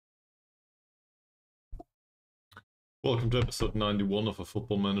Welcome to episode 91 of a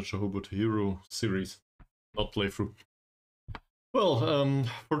Football Manager Hobo To Hero series, not playthrough. Well,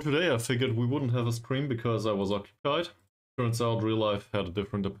 for today I figured we wouldn't have a stream because I was occupied. Turns out real life had a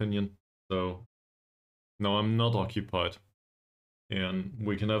different opinion, so now I'm not occupied. And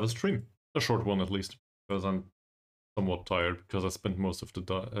we can have a stream, a short one at least, because I'm somewhat tired because I spent most of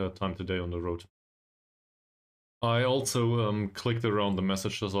the time today on the road. I also clicked around the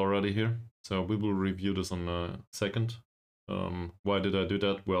messages already here, so we will review this in a second. Why did I do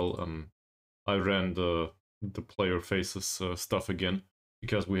that? Well, I ran the player faces stuff again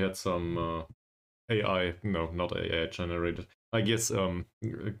because we had some AI, no, not AI generated, I guess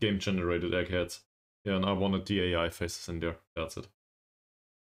game generated eggheads, and I wanted the AI faces in there. That's it.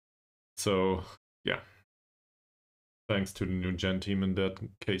 So yeah, thanks to the new gen team in that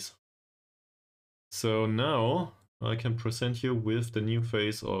case. So now I can present you with the new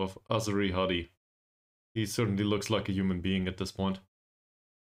face of Azri Hadi. He certainly looks like a human being at this point.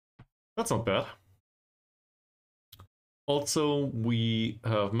 That's not bad. Also, we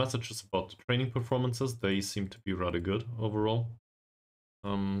have messages about the training performances. They seem to be rather good overall.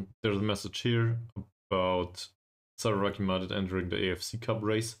 There's a message here about Sarawak United entering the AFC Cup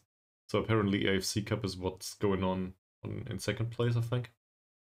race. So apparently AFC Cup is what's going on in second place, I think.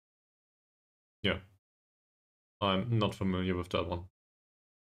 Yeah. I'm not familiar with that one.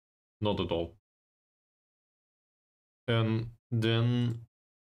 Not at all. And then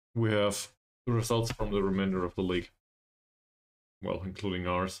we have the results from the remainder of the league. Well, including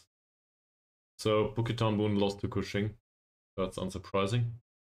ours. So Bukit Tambun lost to Kuching. That's unsurprising.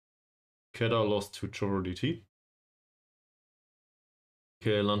 Kedah lost to Johor DT.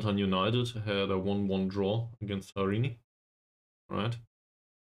 Kelantan United had a 1-1 draw against Harini. Right.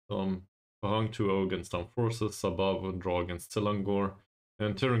 Pahang 2-0 against Armed Forces, Sabah a draw against Selangor,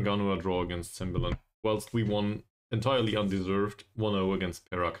 and Terengganu a draw against Sembilan, whilst we won entirely undeserved 1-0 against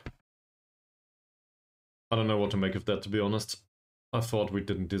Perak. I don't know what to make of that, to be honest. I thought we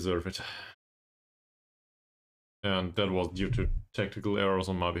didn't deserve it. And that was due to tactical errors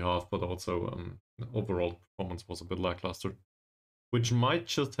on my behalf, but also overall performance was a bit lackluster. Which might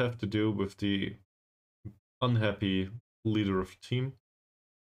just have to do with the unhappy leader of the team,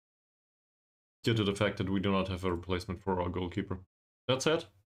 due to the fact that we do not have a replacement for our goalkeeper. That said,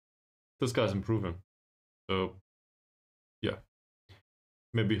 this guy's improving. So, yeah.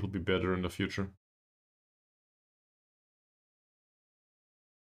 Maybe he'll be better in the future.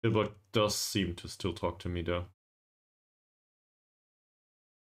 Hilbert does seem to still talk to me though.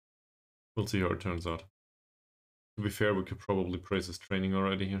 We'll see how it turns out. To be fair, we could probably praise his training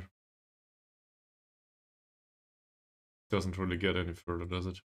already here. Doesn't really get any further, does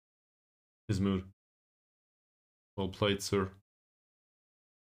it? His mood. Well played, sir.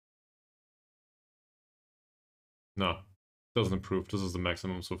 No, doesn't improve. This is the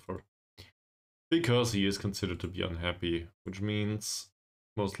maximum so far. Because he is considered to be unhappy, which means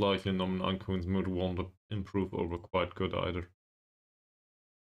most likely Noman Ankun's mood won't improve over quite good either.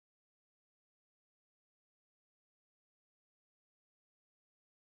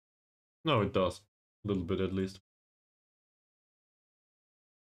 No, it does. A little bit at least.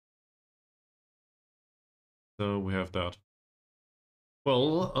 So we have that.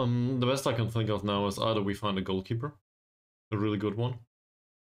 Well, the best I can think of now is either we find a goalkeeper, a really good one,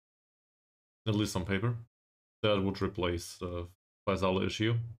 at least on paper, that would replace Faisal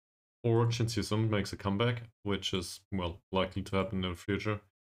issue, or Chin Sung makes a comeback, which is, well, likely to happen in the future,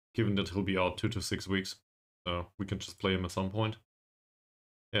 given that he'll be out 2 to 6 weeks, so we can just play him at some point.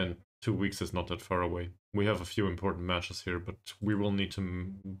 And 2 weeks is not that far away. We have a few important matches here, but we will need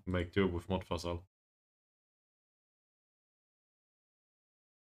to make do with Mod Faisal.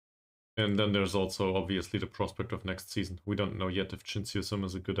 And then there's also obviously the prospect of next season. We don't know yet if Chin Sung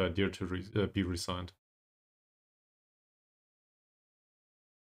is a good idea to be resigned.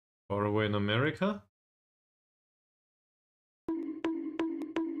 Far away in America?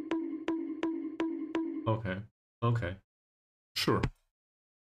 Okay, okay. Sure.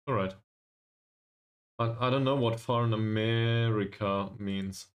 Alright. I don't know what far in America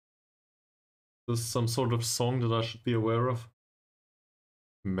means. Is this some sort of song that I should be aware of?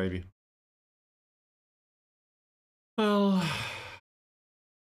 Maybe. Well,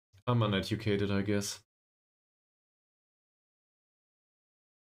 I'm uneducated, I guess.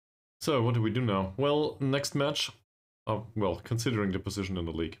 So, what do we do now? Well, next match. Well, considering the position in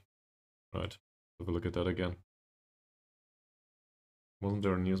the league. Right. Have a look at that again. Wasn't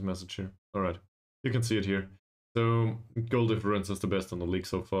there a news message here? Alright. You can see it here. So, goal difference is the best in the league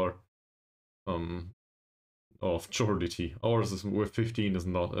so far. Of Johor DT. Ours is with 15 is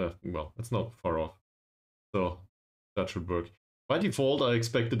not, well, it's not far off. So, That should work. By default, I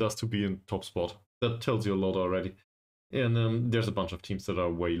expected us to be in top spot. That tells you a lot already. And there's a bunch of teams that are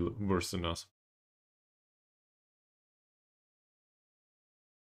way worse than us.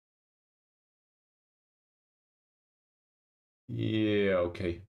 Yeah,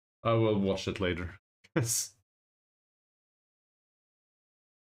 okay. I will watch it later.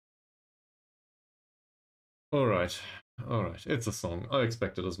 Alright. Alright. It's a song. I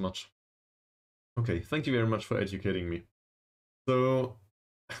expected as much. Okay, thank you very much for educating me. So,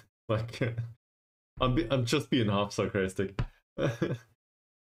 like, I'm just being half sarcastic. I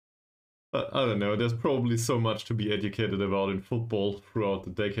don't know, there's probably so much to be educated about in football throughout the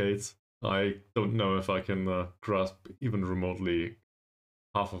decades. I don't know if I can grasp even remotely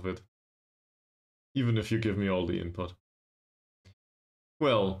half of it, even if you give me all the input.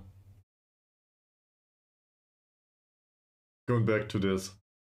 Well, going back to this.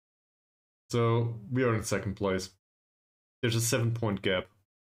 So, we are in second place. There's a 7-point gap.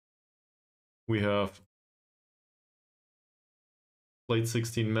 We have played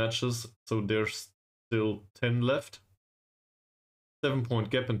 16 matches, so there's still 10 left. 7-point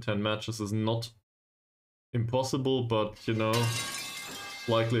gap in 10 matches is not impossible, but you know,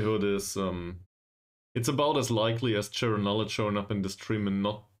 likelihood is it's about as likely as Sharon Knowledge showing up in the stream and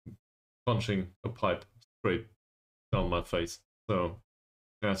not punching a pipe straight down my face. So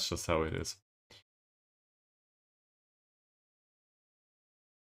that's just how it is.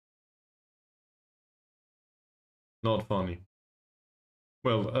 Not funny.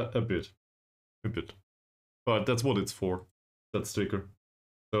 Well, a bit. A bit. But that's what it's for. That sticker.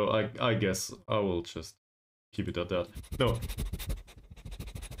 So I guess I will just keep it at that. No.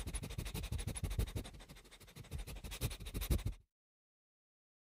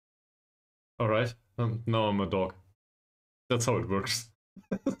 Alright. Now I'm a dog. That's how it works.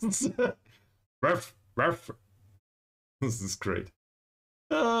 Ruff, ruff. This is great.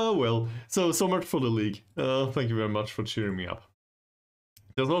 Well, so much for the league. Thank you very much for cheering me up.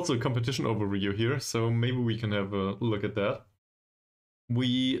 There's also a competition overview here, so maybe we can have a look at that.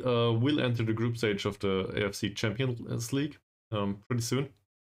 We will enter the group stage of the AFC Champions League pretty soon.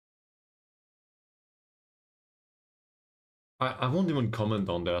 I won't even comment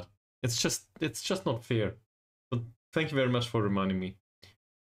on that. It's just not fair. But thank you very much for reminding me.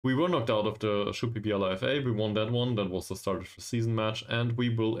 We were knocked out of the Shupi Piala FA. We won that one. That was the start of the season match, and we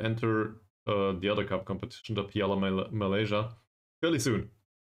will enter the other cup competition, the Piala Malaysia, fairly soon.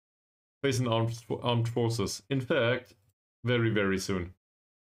 Facing armed forces. In fact, very, very soon.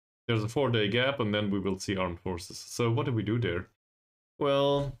 There's a 4-day gap, and then we will see armed forces. So what do we do there?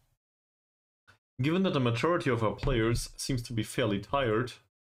 Well, given that the majority of our players seems to be fairly tired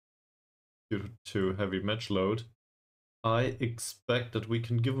due to heavy match load, I expect that we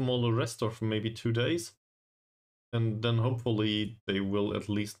can give them all a rest of maybe 2 days. And then hopefully they will at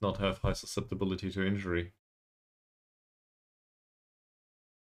least not have high susceptibility to injury.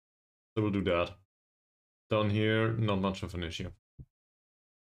 So we'll do that. Down here, not much of an issue.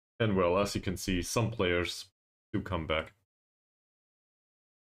 And well, as you can see, some players do come back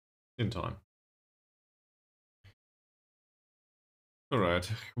in time.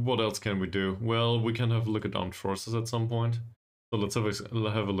 Alright, what else can we do? Well, we can have a look at armed forces at some point. So let's have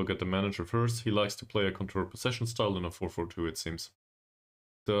a look at the manager first. He likes to play a control possession style in a 4-4-2, it seems.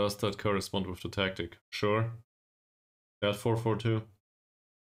 Does that correspond with the tactic? Sure. That 4-4-2.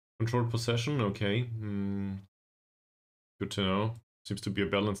 Controlled possession, okay. Good to know. Seems to be a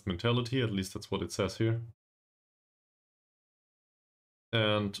balanced mentality, at least that's what it says here.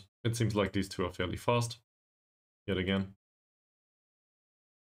 And it seems like these two are fairly fast. Yet again.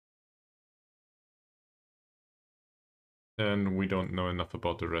 And we don't know enough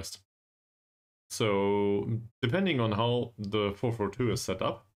about the rest. So, depending on how the 4-4-2 is set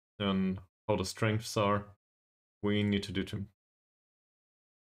up and how the strengths are, we need to do to...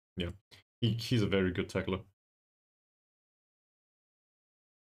 Yeah, he's a very good tackler.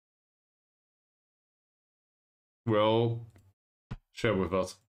 Well, share with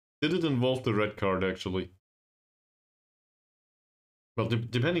us. Did it involve the red card, actually? Well,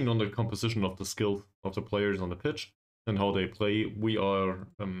 depending on the composition of the skill of the players on the pitch and how they play, we are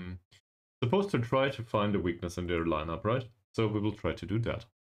supposed to try to find a weakness in their lineup, right? So we will try to do that.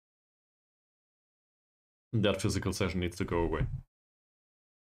 That physical session needs to go away.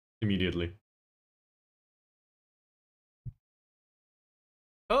 Immediately.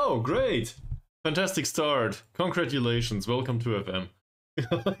 Oh, great! Fantastic start. Congratulations. Welcome to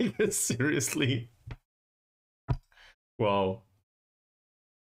FM. Seriously? Wow.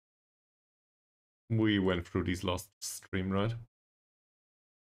 We went through these last stream, right?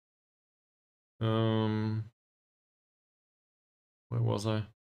 Where was I?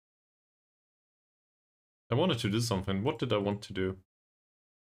 I wanted to do something. What did I want to do?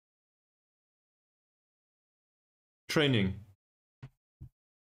 Training.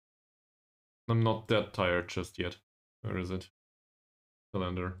 I'm not that tired just yet. Where is it?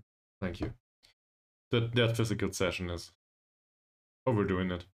 Calendar. Thank you. That physical session is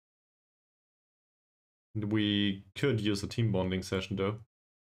overdoing it. We could use a team bonding session though.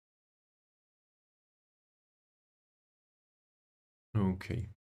 Okay.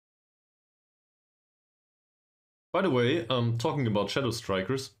 By the way, talking about Shadow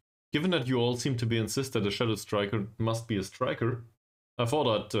Strikers, given that you all seem to be insist that a Shadow Striker must be a striker, I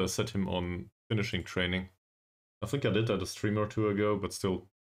thought I'd set him on finishing training. I think I did that a stream or two ago, but still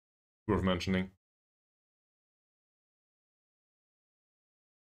worth mentioning.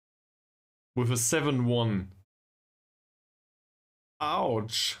 With a 7-1.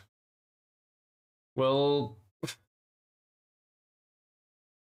 Ouch. Well,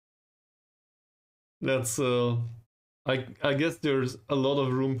 that's I guess there's a lot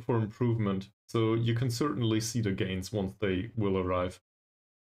of room for improvement, so you can certainly see the gains once they will arrive.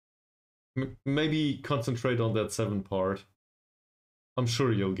 Maybe concentrate on that 7 part. I'm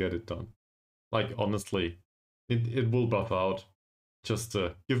sure you'll get it done. Like, honestly, it will buff out. Just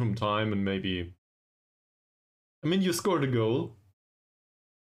give him time and maybe... I mean, you scored a goal.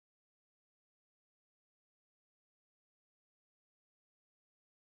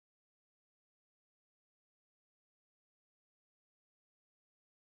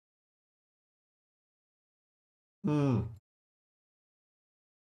 Hmm.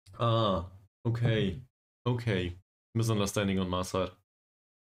 Ah, okay. Okay. Misunderstanding on my side.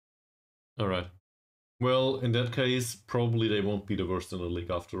 Alright. Well, in that case, probably they won't be the worst in the league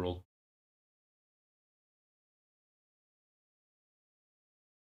after all.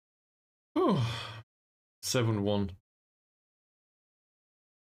 Oh, 7-1.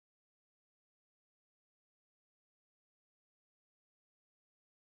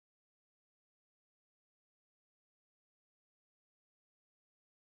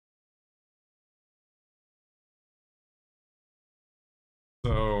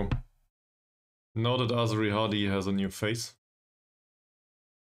 So, now that Azri Hadi has a new face,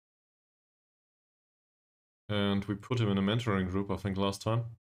 and we put him in a mentoring group, I think, last time.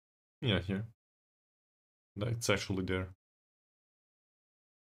 Yeah, here. It's actually there.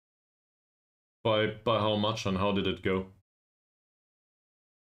 By how much and how did it go?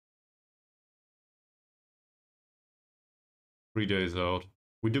 Three days out.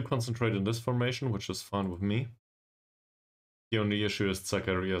 We do concentrate in this formation, which is fine with me. The only issue is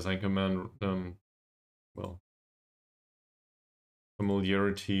Zacharias Anchorman. Well,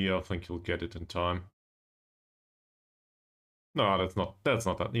 familiarity, I think he'll get it in time. No, that's not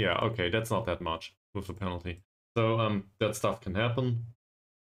that. Yeah, okay, that's not that much with the penalty. So, that stuff can happen.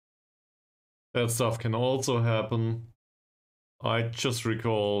 That stuff can also happen. I just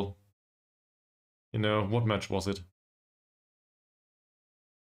recall, you know, what match was it?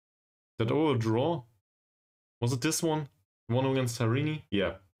 That a draw? Was it this one? The one against Harini?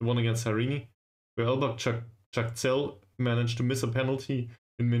 Yeah, the one against Harini. Where Elbak Chakzel managed to miss a penalty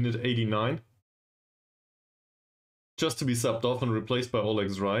in minute 89. Just to be subbed off and replaced by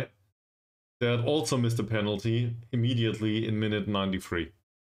Olegs, right? That also missed a penalty immediately in minute 93.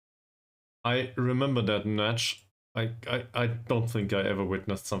 I remember that match. I don't think I ever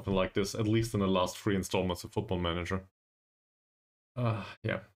witnessed something like this, at least in the last 3 installments of Football Manager.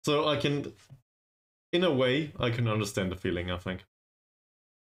 Yeah. So I can, in a way, I can understand the feeling, I think.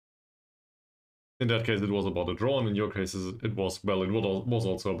 In that case, it was about a draw, and in your cases, it was, well, it was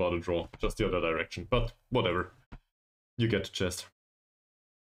also about a draw, just the other direction. But whatever. You get the gist.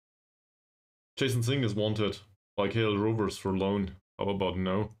 Jason Singh is wanted by KL Rovers for loan. How about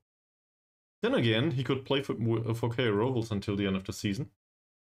no? Then again, he could play for KL Rovers until the end of the season.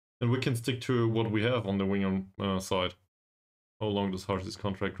 And we can stick to what we have on the winger side. How long does Hardy's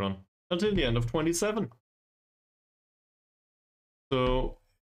contract run? Until the end of 27. So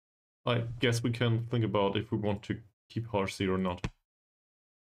I guess we can think about if we want to keep Harsey or not.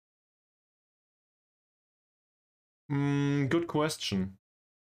 Good question.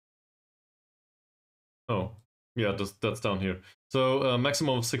 Oh, yeah, that's down here. So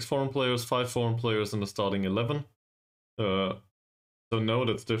maximum of 6 foreign players, 5 foreign players in the starting 11. So no,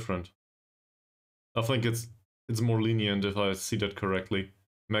 that's different. I think it's more lenient if I see that correctly.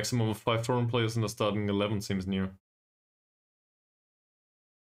 Maximum of 5 foreign players in the starting 11 seems new.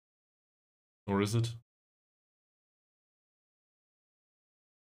 Or is it?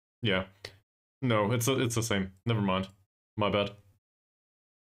 Yeah. No, it's the same. Never mind. My bad.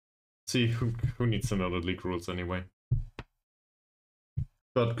 See, who needs to know the league rules anyway?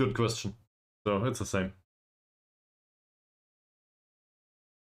 But good question. So it's the same.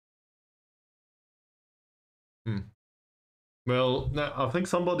 Well, I think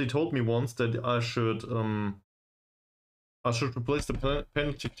somebody told me once that I should replace the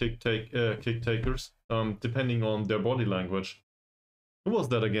penalty kick takers depending on their body language. Who was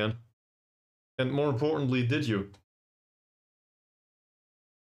that again? And more importantly, did you?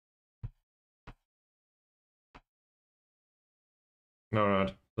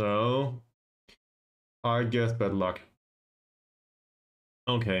 Alright, so I guess bad luck.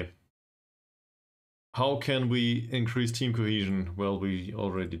 Okay. How can we increase team cohesion? Well, we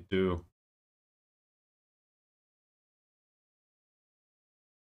already do.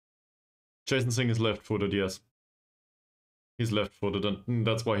 Jason Singh is left-footed, yes. He's left-footed, and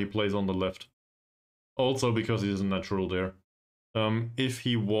that's why he plays on the left. Also because he's a natural there. If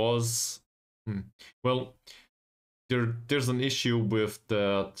he was... Well, there's an issue with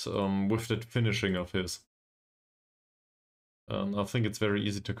that finishing of his. I think it's very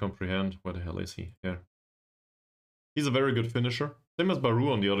easy to comprehend. Where the hell is he? Here. He's a very good finisher. Same as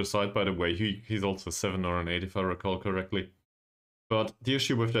Baru on the other side, by the way. He's also a 7 or an 8, if I recall correctly. But the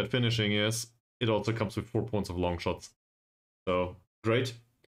issue with that finishing is it also comes with 4 points of long shots. So, great.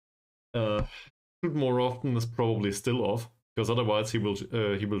 Shoot more often is probably still off, because otherwise he will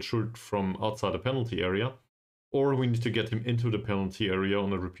shoot from outside the penalty area, or we need to get him into the penalty area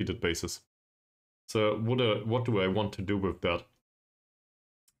on a repeated basis. So what do I want to do with that?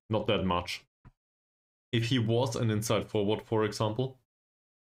 Not that much. If he was an inside forward, for example.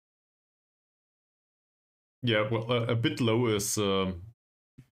 Yeah, well, a bit low is...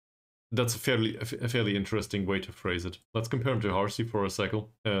 that's a fairly interesting way to phrase it. Let's compare him to Harsey for a second.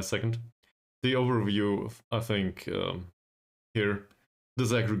 The overview, I think, here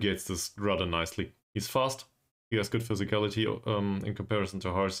disaggregates this rather nicely. He's fast, he has good physicality in comparison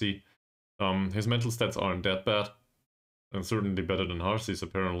to Harsey. His mental stats aren't that bad, and certainly better than Harsey's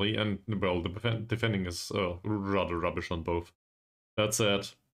apparently, and well, the defending is rather rubbish on both. That said,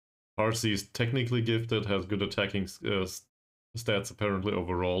 Harsey's technically gifted, has good attacking stats apparently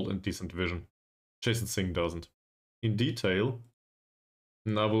overall, and decent vision. Jason Singh doesn't. In detail,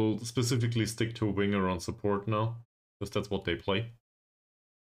 and I will specifically stick to winger on support now, because that's what they play.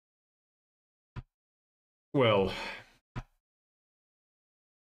 Well,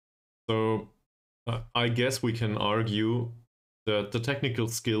 so I guess we can argue that the technical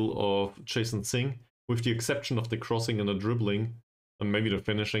skill of Jason Singh, with the exception of the crossing and the dribbling, and maybe the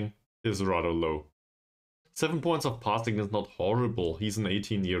finishing, is rather low. 7 points of passing is not horrible. He's an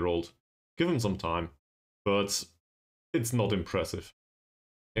 18-year-old. Give him some time. But it's not impressive.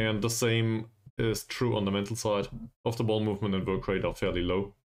 And the same is true on the mental side. Off the ball movement and work rate are fairly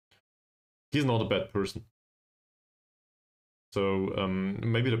low. He's not a bad person. So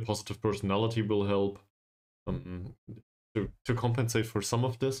maybe the positive personality will help to compensate for some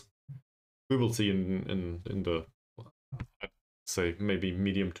of this. We will see in the, I'd say, maybe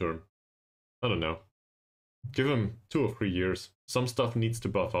medium term. I don't know. Give him 2 or 3 years. Some stuff needs to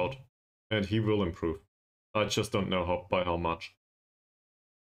buff out, and he will improve. I just don't know by how much.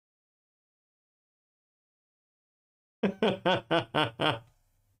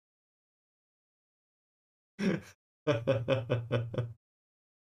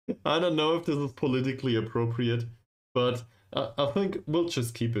 I don't know if this is politically appropriate, but I think we'll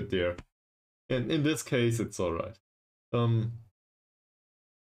just keep it there. And in this case, it's alright.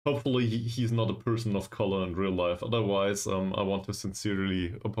 Hopefully he's not a person of color in real life. Otherwise, I want to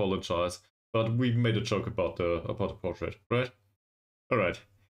sincerely apologize. But we made a joke about the portrait, right? Alright.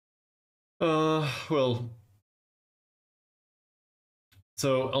 Well...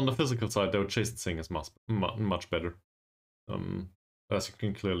 So, on the physical side, though, Jason Singh is much better. As you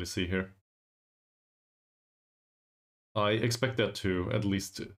can clearly see here. I expect that to at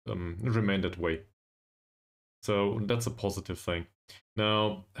least remain that way. So that's a positive thing.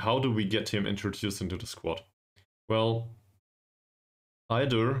 Now, how do we get him introduced into the squad? Well,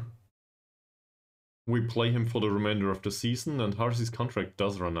 either we play him for the remainder of the season, and Harsey's contract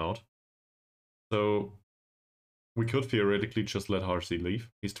does run out. So we could theoretically just let Harsey leave.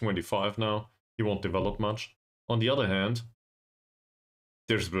 He's 25 now, he won't develop much. On the other hand,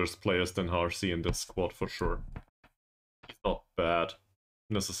 there's worse players than Harsey in this squad for sure. He's not bad,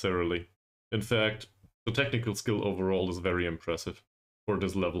 necessarily. In fact, the technical skill overall is very impressive for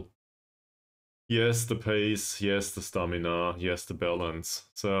this level. Yes, the pace, yes, the stamina, yes, the balance.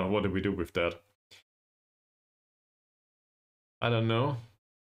 So what do we do with that? I don't know.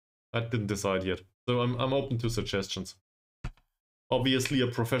 I didn't decide yet. So I'm open to suggestions. Obviously, a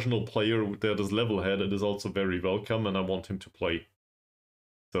professional player that is level-headed is also very welcome, and I want him to play.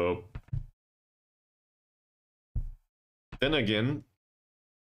 So then again,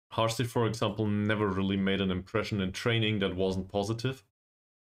 Hadi, for example, never really made an impression in training that wasn't positive.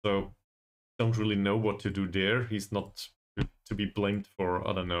 So don't really know what to do there. He's not to be blamed for,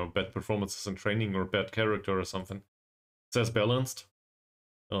 I don't know, bad performances in training or bad character or something. It says balanced.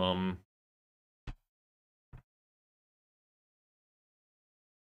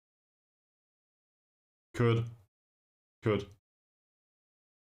 Could.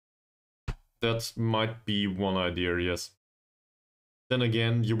 That might be one idea, yes. Then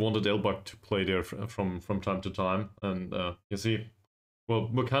again, you wanted Elbach to play there from time to time, and you see, well,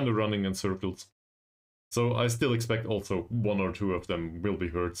 we're kind of running in circles. So I still expect also one or two of them will be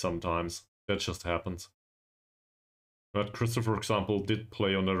hurt sometimes. That just happens. But Christopher, for example, did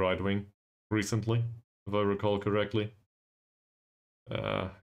play on the right wing recently, if I recall correctly.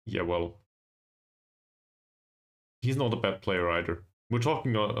 Yeah, well, he's not a bad player either. We're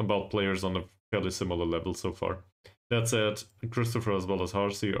talking about players on a fairly similar level so far. That said, Christopher as well as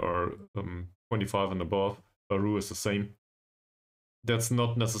Hadi are 25 and above. Baru is the same. That's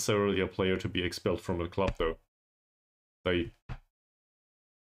not necessarily a player to be expelled from the club, though. They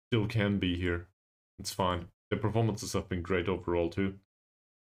still can be here. It's fine. Their performances have been great overall, too.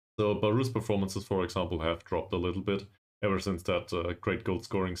 So Baru's performances, for example, have dropped a little bit ever since that great goal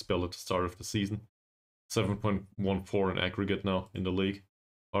scoring spell at the start of the season. 7.14 in aggregate now in the league.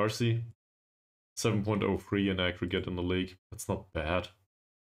 Arce, 7.03 in aggregate in the league. That's not bad.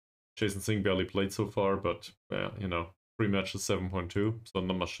 Jason Singh barely played so far, but you know, 3 matches, 7.2, so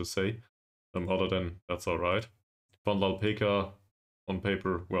not much to say. Other than that's alright. Vanlalpeka, on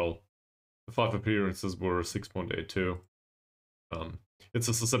paper, well, the 5 appearances were 6.82. It's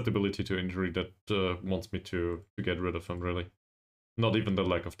a susceptibility to injury that wants me to get rid of him, really. Not even the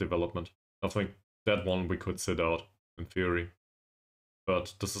lack of development. I think that one we could sit out, in theory.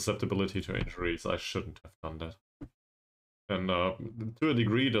 But the susceptibility to injuries, I shouldn't have done that. And to a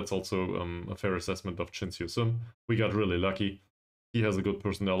degree, that's also a fair assessment of Chin Sung. We got really lucky. He has a good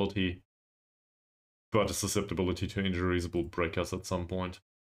personality, but a susceptibility to injuries will break us at some point,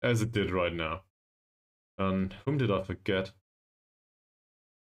 as it did right now. And whom did I forget?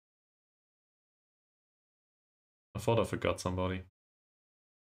 I thought I forgot somebody.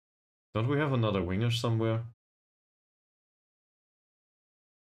 Don't we have another winger somewhere?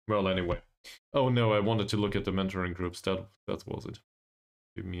 Well, anyway. Oh no, I wanted to look at the mentoring groups. That was it.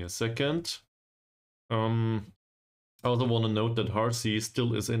 Give me a second. I also want to note that Hadi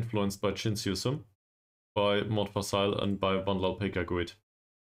still is influenced by Chin Sung, by Mod Faisal, and by Vanlalpeka Guite.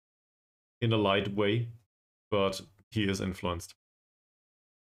 In a light way, but he is influenced.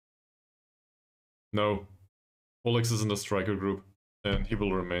 No, Olegs is in the striker group, and he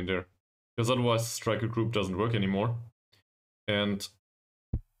will remain there. Because otherwise the striker group doesn't work anymore. And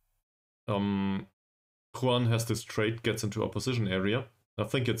Juan has this trait, gets into opposition area. I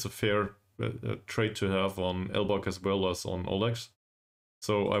think it's a fair trait to have on Elbach as well as on Olegs.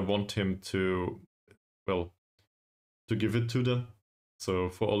 So I want him to, well, to give it to them. So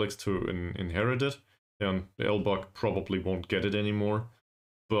for Olegs to inherit it, and Elbach probably won't get it anymore.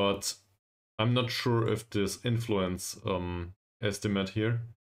 But I'm not sure if this influence estimate here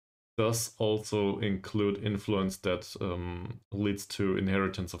does also include influence that leads to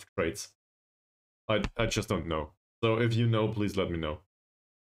inheritance of traits. I just don't know. So if you know, please let me know.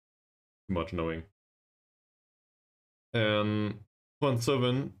 Too much knowing. And Juan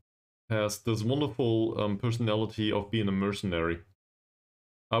Sérvin has this wonderful personality of being a mercenary.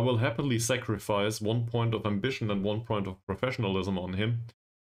 I will happily sacrifice 1 point of ambition and 1 point of professionalism on him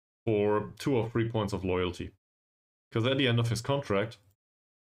for 2 or 3 points of loyalty. Because at the end of his contract,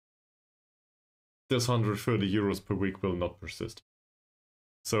 this 130 euros per week will not persist.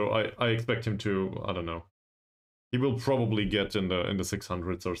 So I expect him to, I don't know. He will probably get in the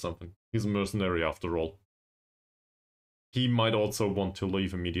 600s or something. He's a mercenary after all. He might also want to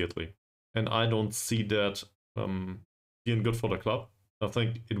leave immediately. And I don't see that being good for the club. I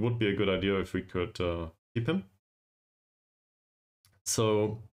think it would be a good idea if we could keep him.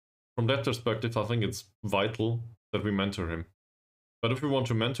 So from that perspective, I think it's vital that we mentor him. But if we want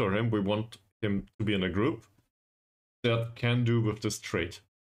to mentor him, we want him to be in a group that can do with this trait.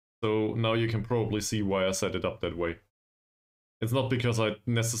 So now you can probably see why I set it up that way. It's not because I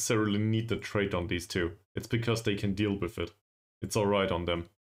necessarily need the trait on these two. It's because they can deal with it. It's alright on them.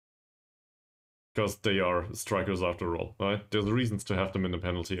 Because they are strikers after all, right? There's reasons to have them in the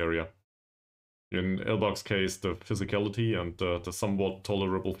penalty area. In Elbach's case, the physicality and the somewhat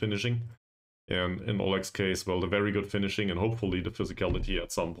tolerable finishing. And in Oleg's case, well, the very good finishing and hopefully the physicality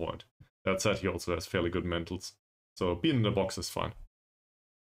at some point. That said, he also has fairly good mentals. So being in the box is fine.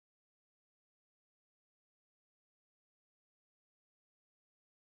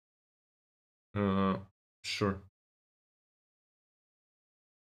 Sure.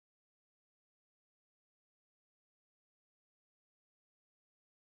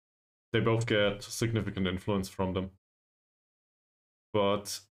 They both get significant influence from them.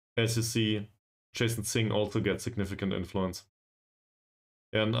 But as you see, Jason Singh also gets significant influence.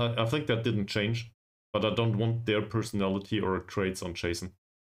 And I think that didn't change, but I don't want their personality or traits on Jason.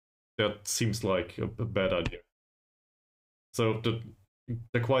 That seems like a bad idea. So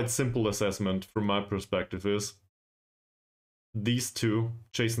the quite simple assessment from my perspective is these two,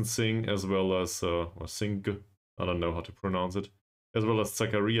 Jason Singh as well as or Singh, I don't know how to pronounce it, as well as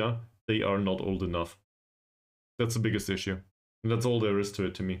Zakaria, they are not old enough. That's the biggest issue. And that's all there is to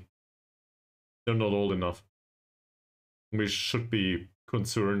it to me. They're not old enough. We should be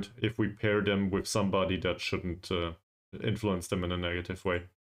concerned if we pair them with somebody that shouldn't influence them in a negative way.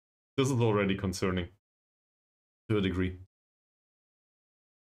 This is already concerning to a degree.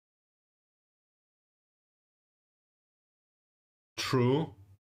 True,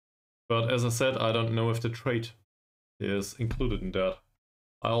 but as I said, I don't know if the trait is included in that.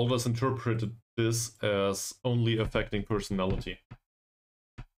 I always interpreted this as only affecting personality.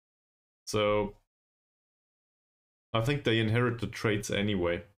 So I think they inherit the traits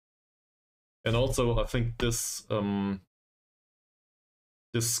anyway. And also I think this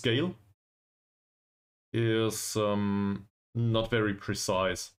this scale is not very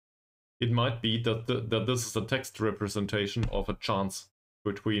precise. It might be that that this is a text representation of a chance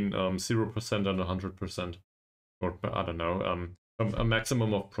between 0% and 100%. Or I don't know, a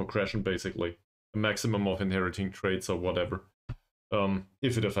maximum of progression basically. A maximum of inheriting traits or whatever.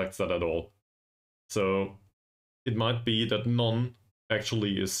 If it affects that at all. So it might be that none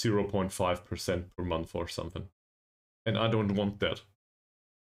actually is 0.5% per month or something. And I don't want that.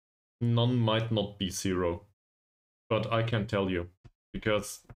 None might not be 0. But I can't tell you.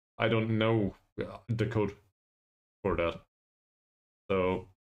 Because I don't know the code for that. So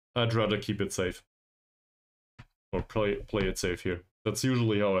I'd rather keep it safe. Or play it safe here. That's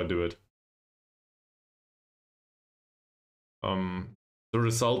usually how I do it. The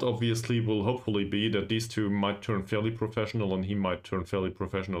result obviously will hopefully be that these two might turn fairly professional and he might turn fairly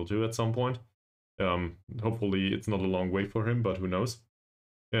professional too at some point. Hopefully it's not a long way for him, but who knows.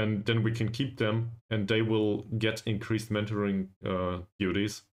 And then we can keep them and they will get increased mentoring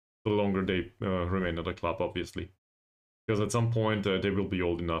duties the longer they remain at the club, obviously. Because at some point they will be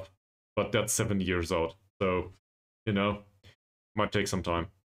old enough. But that's 7 years out. So, you know, might take some time.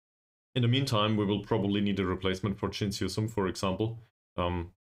 In the meantime, we will probably need a replacement for Chin Sung, for example.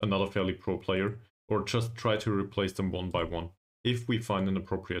 Another fairly pro player. Or just try to replace them one by one. If we find an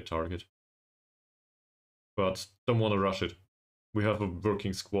appropriate target. But don't want to rush it. We have a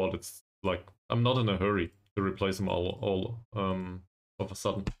working squad. It's like, I'm not in a hurry to replace them all of a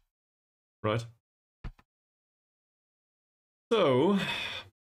sudden. Right? So,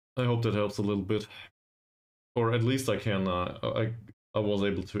 I hope that helps a little bit. Or at least I can, I was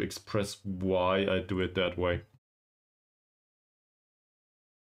able to express why I do it that way.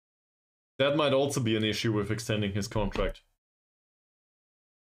 That might also be an issue with extending his contract.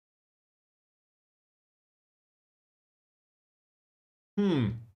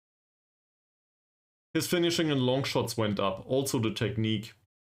 His finishing and long shots went up, also the technique.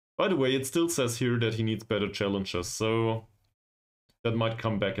 By the way, it still says here that he needs better challenges, so that might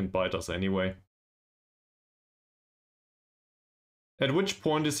come back and bite us anyway. At which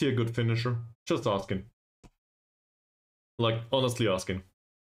point is he a good finisher? Just asking. Like, honestly asking.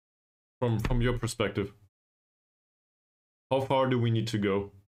 From your perspective. How far do we need to go?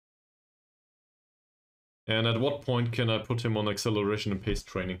 And at what point can I put him on acceleration and pace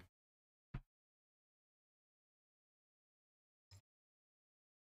training?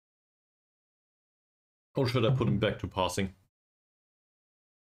 Or should I put him back to passing?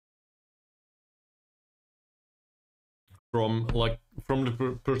 From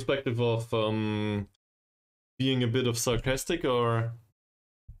the perspective of being a bit of sarcastic, or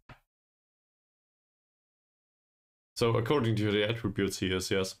so according to the attributes he is,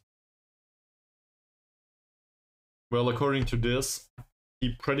 yes. Well, according to this,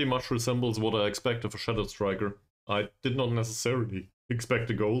 he pretty much resembles what I expect of a shadow striker. I did not necessarily expect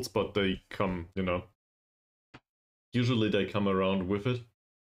the goals, but they come, you know. Usually they come around with it.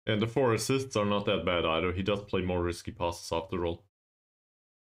 And the 4 assists are not that bad either. He does play more risky passes after all.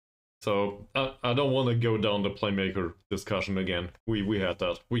 So, I don't want to go down the playmaker discussion again. We had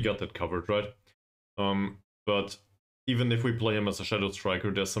that. We got that covered, right? But even if we play him as a shadow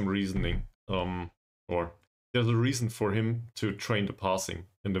striker, there's some reasoning. Or there's a reason for him to train the passing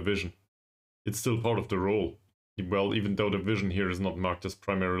and the vision. It's still part of the role. Well, even though the vision here is not marked as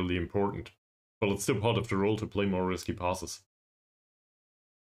primarily important. well, it's still part of the role to play more risky passes.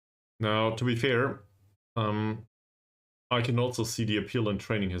 Now, to be fair, I can also see the appeal in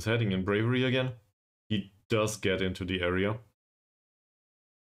training his heading and bravery again. He does get into the area.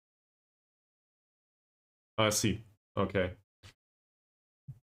 I see. Okay.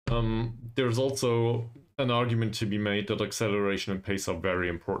 There's also an argument to be made that acceleration and pace are very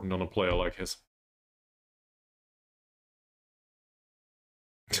important on a player like his.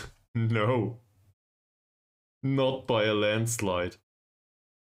 No. Not by a landslide.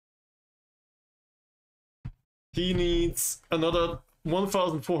 He needs another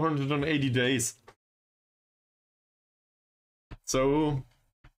 1,480 days. So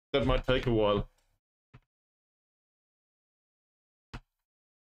that might take a while.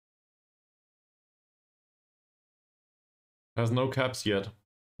 Has no caps yet.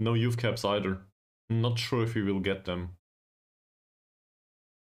 No youth caps either. Not sure if he will get them.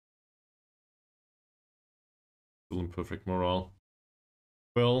 Still in perfect morale.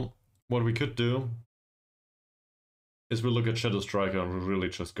 Well, what we could do is we look at Shadow Striker and we really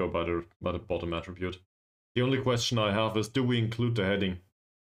just go by the bottom attribute. The only question I have is, do we include the heading?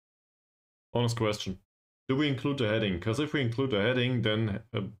 Honest question. Do we include the heading? Because if we include the heading, then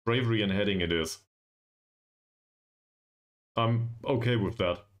bravery and heading it is. I'm okay with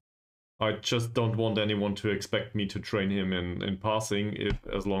that. I just don't want anyone to expect me to train him in passing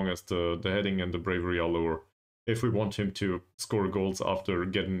as long as the heading and the bravery are lower. If we want him to score goals after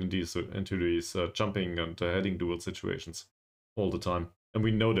getting into these jumping and heading duel situations all the time. And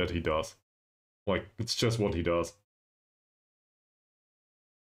we know that he does. Like, it's just what he does.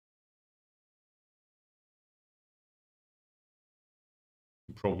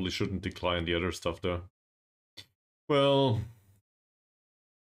 Probably shouldn't decline the other stuff though. Well,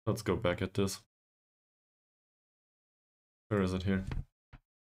 let's go back at this. Where is it here?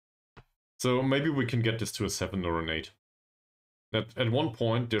 So maybe we can get this to a 7 or an 8. At one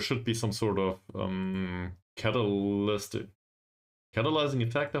point, there should be some sort of catalyzing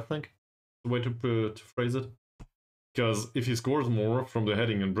effect, I think, the way to phrase it. Because if he scores more from the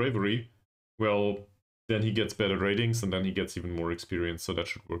heading and bravery, well, then he gets better ratings and then he gets even more experience, so that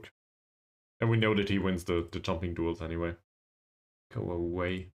should work. And we know that he wins the jumping duels anyway. Go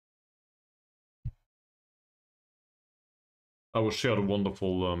away. I will share the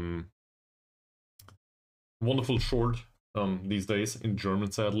wonderful wonderful short these days in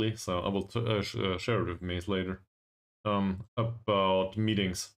German, sadly, so I will share it with Maze later. About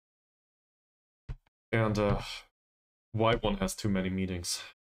meetings. And why one has too many meetings.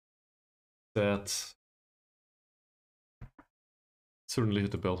 That certainly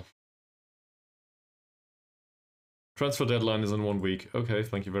hit the bell. Transfer deadline is in 1 week. Okay,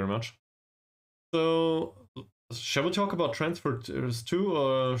 thank you very much. So, shall we talk about transfers too,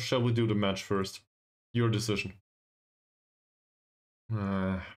 or shall we do the match first? Your decision.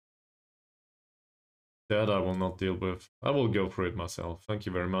 That I will not deal with. I will go for it myself. Thank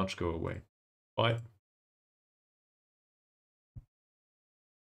you very much. Go away. Bye.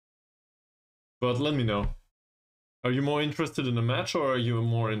 But let me know. Are you more interested in a match, or are you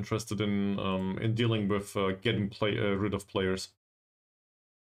more interested in dealing with getting rid of players?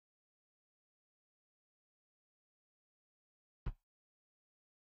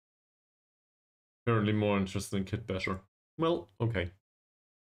 Apparently more interested in Kit Basher. Well, okay.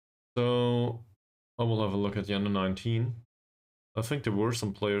 So I will have a look at the under-19. I think there were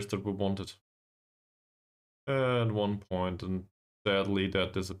some players that we wanted at one point, and sadly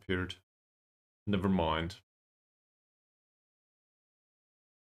that disappeared. Never mind.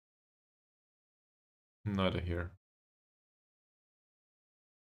 Neither here.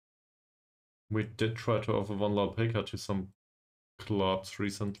 We did try to offer Vanlalpeka to some clubs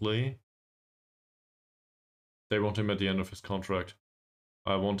recently. They want him at the end of his contract.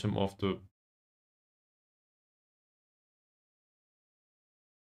 I want him off the...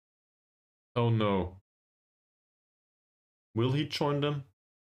 Oh no. Will he join them?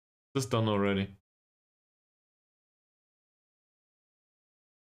 This done already.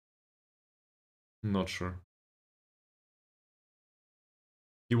 Not sure.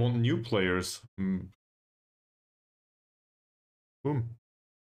 You want new players? Whom?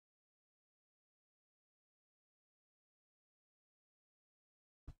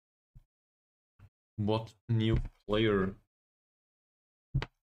 What new player?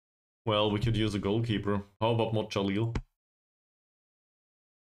 Well, we could use a goalkeeper. How about Mod Jalil?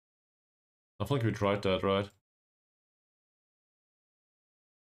 I think we tried that, right?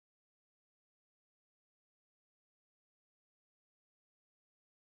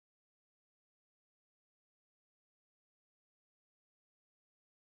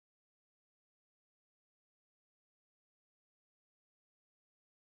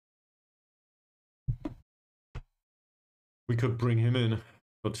 We could bring him in,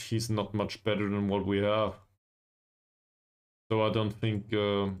 but he's not much better than what we have. So I don't think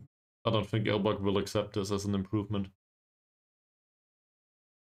Elbach will accept this as an improvement.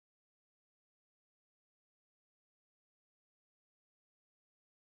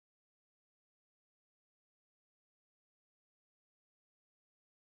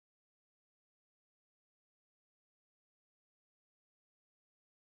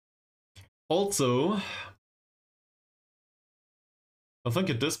 Also, I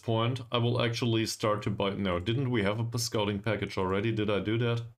think at this point I will actually start to buy. No, didn't we have a scouting package already? Did I do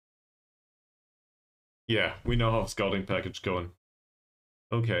that? Yeah, we now have a scouting package going.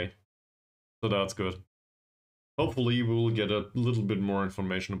 Okay, so that's good. Hopefully we will get a little bit more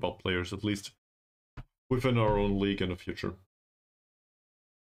information about players, at least within our own league in the future.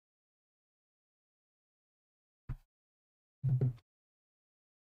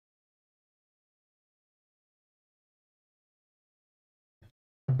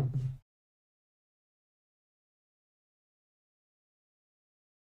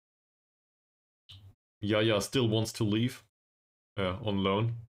 Yaya still wants to leave on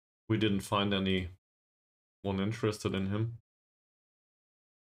loan. We didn't find anyone interested in him.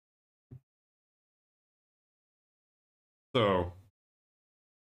 So,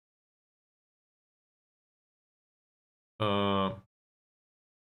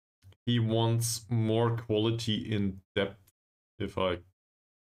 he wants more quality in depth. How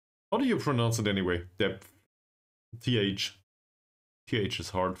do you pronounce it anyway? Depth. TH. TH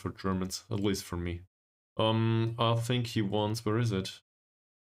is hard for Germans, at least for me. I think he wants, where is it?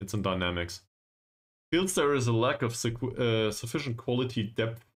 It's in dynamics. Feels there is a lack of sufficient quality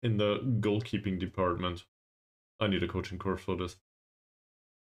depth in the goalkeeping department. I need a coaching course for this.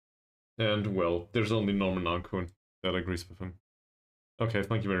 And, well, there's only Norman Ankun that agrees with him. Okay,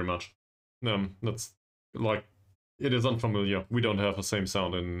 thank you very much. That's, like, it is unfamiliar. We don't have the same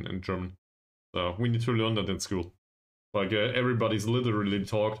sound in German. So we need to learn that in school. Like, everybody's literally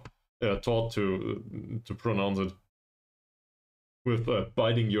taught to pronounce it with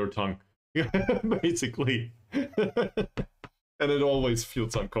biting your tongue. Basically. And it always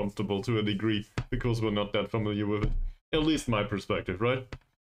feels uncomfortable to a degree because we're not that familiar with it. At least my perspective, right?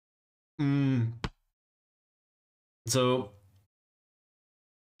 So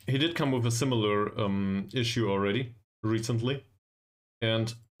he did come with a similar issue already recently,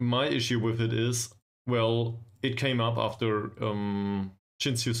 and my issue with it is, well, it came up after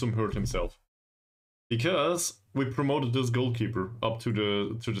Shin Soo-sum hurt himself, because we promoted this goalkeeper up to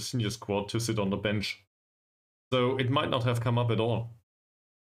the senior squad to sit on the bench, so it might not have come up at all.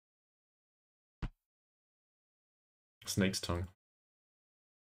 Snake's tongue.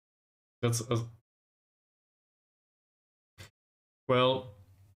 That's well.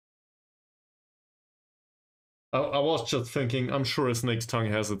 I was just thinking, I'm sure a snake's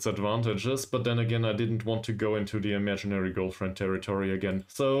tongue has its advantages, but then again, I didn't want to go into the imaginary girlfriend territory again.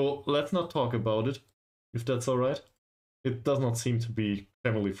 So let's not talk about it, if that's alright. It does not seem to be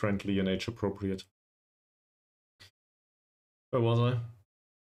family friendly and age appropriate. Where was I?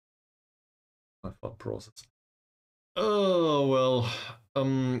 My thought process. Oh, well.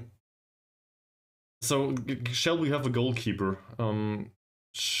 So, shall we have a goalkeeper?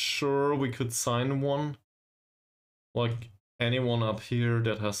 Sure, we could sign one. Like, anyone up here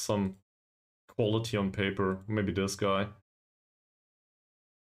that has some quality on paper. Maybe this guy.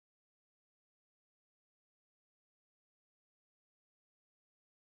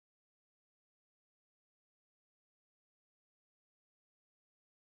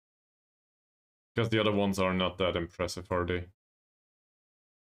 Because the other ones are not that impressive, are they?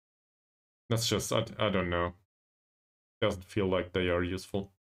 That's just, I don't know. Doesn't feel like they are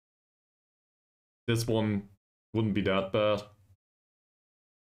useful. This one wouldn't be that bad.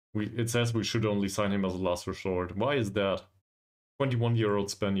 It says we should only sign him as a last resort. Why is that?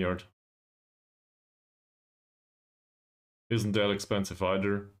 21-year-old Spaniard. Isn't that expensive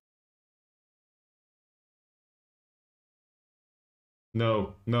either.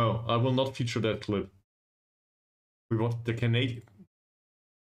 No, no, I will not feature that clip. We want the Canadian...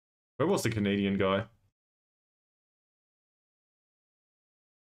 Where was the Canadian guy?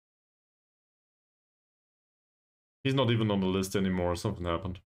 He's not even on the list anymore, something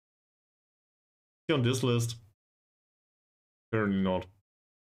happened. Is he on this list? Apparently not.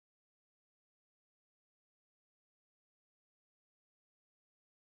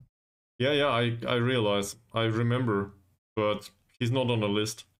 Yeah, I realize. I remember. But he's not on the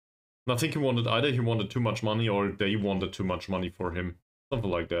list. And I think either he wanted too much money or they wanted too much money for him.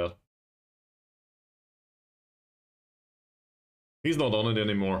 Something like that. He's not on it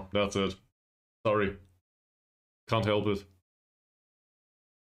anymore. That's it. Sorry. Can't help it.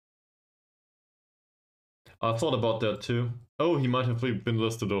 I thought about that too. Oh, he might have been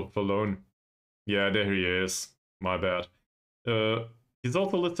listed for loan. Yeah, there he is. My bad. He's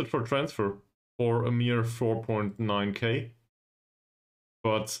also listed for transfer for a mere 4.9k.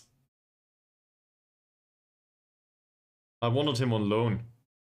 But I wanted him on loan,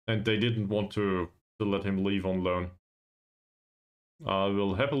 and they didn't want to let him leave on loan. I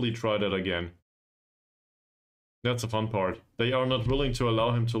will happily try that again. That's the fun part. They are not willing to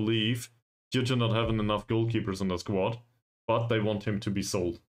allow him to leave due to not having enough goalkeepers in the squad, but they want him to be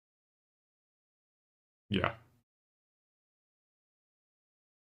sold. Yeah.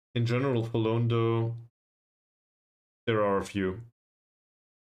 In general, for loan though, there are a few.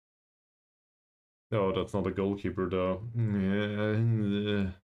 Oh, that's not a goalkeeper though.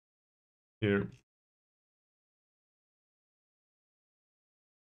 Here.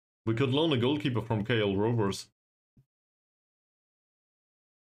 We could loan a goalkeeper from KL Rovers.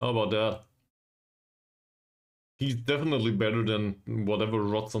 How about that? He's definitely better than whatever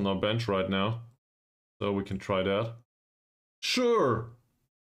rots on our bench right now. So we can try that. Sure!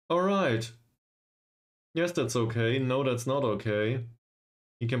 Alright. Yes, that's okay. No, that's not okay.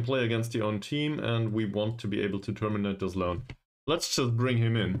 He can play against the own team, and we want to be able to terminate this loan. Let's just bring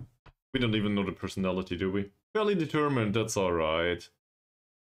him in. We don't even know the personality, do we? Fairly determined, that's alright.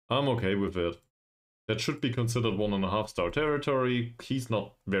 I'm okay with it. That should be considered 1.5 star territory. He's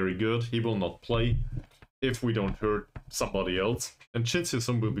not very good. He will not play if we don't hurt somebody else. And Shin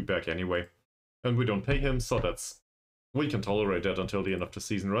will be back anyway. And we don't pay him, so that's... we can tolerate that until the end of the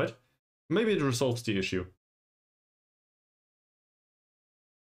season, right? Maybe it resolves the issue.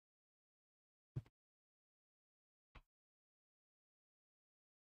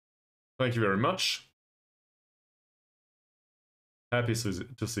 Thank you very much. Happy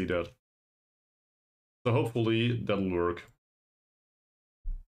to see that. So hopefully that'll work.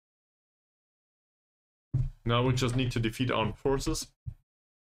 Now we just need to defeat armed forces.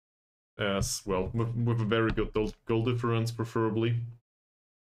 As well, with a very good goal difference, preferably.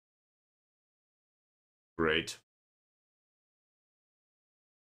 Great.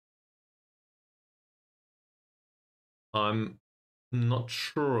 I'm not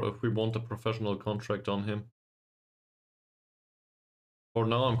sure if we want a professional contract on him. For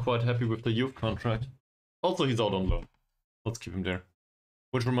now, I'm quite happy with the youth contract. Also, he's out on loan. Let's keep him there.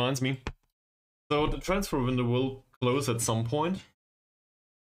 Which reminds me. So the transfer window will close at some point.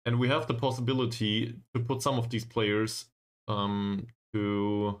 And we have the possibility to put some of these players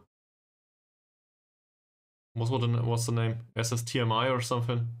to... what's the name? SSTMI or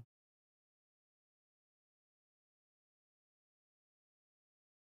something?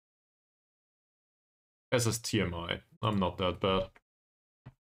 SSTMI. I'm not that bad.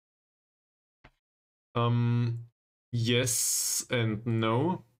 Yes and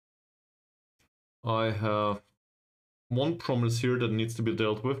no. I have one promise here that needs to be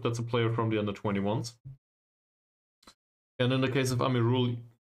dealt with. That's a player from the under-21s. And in the case of Amirul,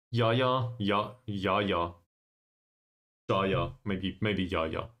 Jaya, maybe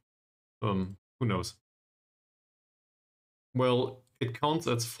Yaya. Who knows? Well, it counts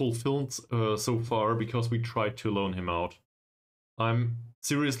as fulfilled so far because we tried to loan him out. I'm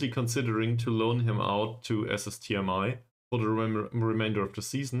seriously considering to loan him out to SSTMI for the remainder of the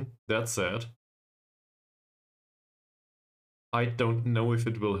season. That said, I don't know if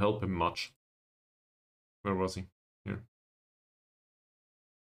it will help him much. Where was he? Here.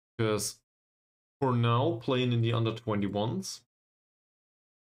 Because for now, playing in the under-21s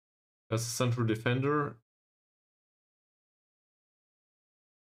as a central defender.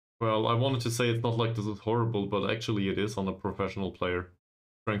 Well, I wanted to say it's not like this is horrible, but actually it is on a professional player.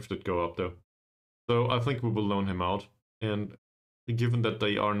 Strength did go up though. So I think we will loan him out. And given that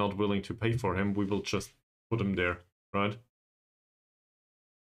they are not willing to pay for him, we will just put him there, right?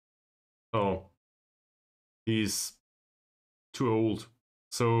 Oh. He's too old.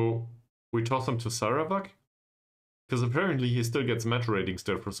 So we toss him to Sarawak? Because apparently he still gets match ratings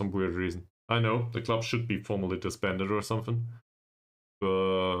there for some weird reason. I know, the club should be formally disbanded or something.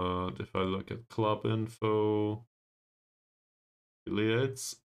 But if I look at club info,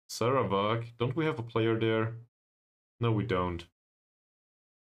 affiliates, Sarawak, don't we have a player there? No, we don't.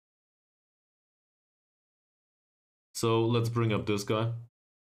 So let's bring up this guy.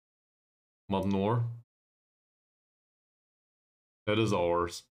 Madnor. That is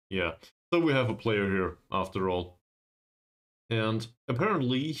ours. Yeah. So we have a player here, after all. And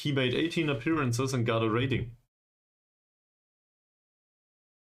apparently he made 18 appearances and got a rating.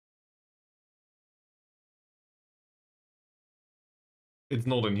 It's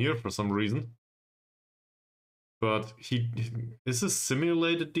not in here for some reason. But is this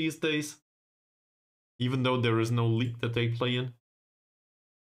simulated these days? even though there is no league that they play in.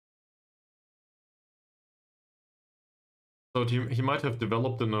 So he might have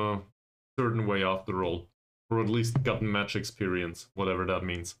developed in a certain way after all, or at least gotten match experience, whatever that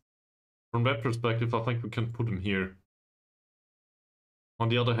means. From that perspective, I think we can put him here. On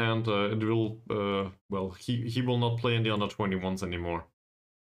the other hand, it will, well, he will not play in the under-21s anymore.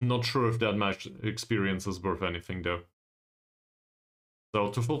 Not sure if that match experience is worth anything though. So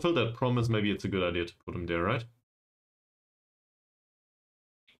to fulfill that promise, maybe it's a good idea to put him there, right?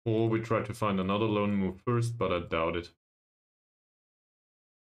 Or we try to find another loan move first, but I doubt it.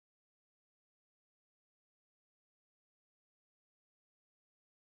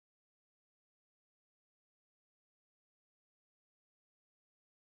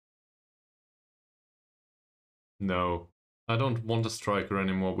 No, I don't want a striker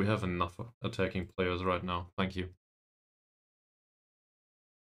anymore. We have enough attacking players right now. Thank you.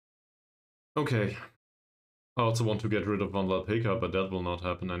 Okay. I also want to get rid of Vanlalpeka, but that will not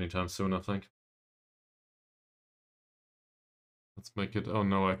happen anytime soon, I think. Let's make it... Oh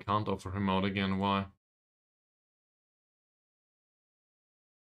no, I can't offer him out again. Why?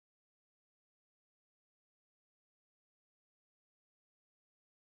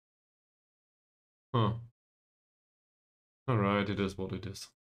 Huh. Alright, it is what it is.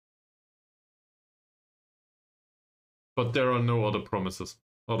 But there are no other promises,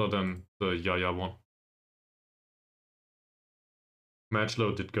 other than the Yaya one. Match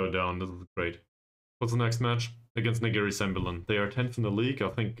load did go down, this is great. What's the next match? Against Nigeri Sembilan. They are 10th in the league, I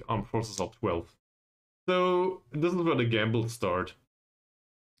think Armed Forces are 12th. So, this is where the gambles start.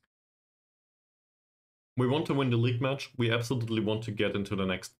 We want to win the league match, we absolutely want to get into the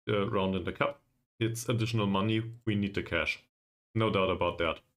next round in the cup. It's additional money, we need the cash. No doubt about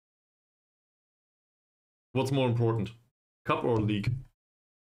that. What's more important? Cup or league?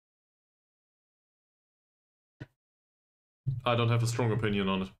 I don't have a strong opinion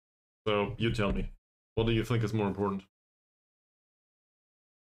on it. So you tell me. What do you think is more important?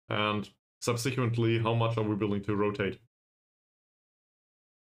 And subsequently, how much are we willing to rotate?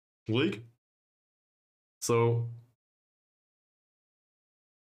 League? So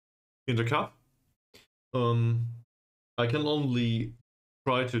in the cup, I can only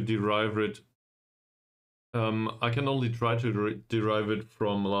try to derive it. Derive it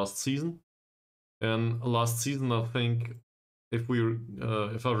from last season. And last season, I think, if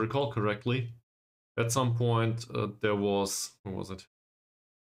I recall correctly, at some point there was, what was it?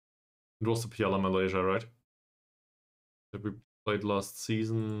 It was the Piala Malaysia, right? That we played last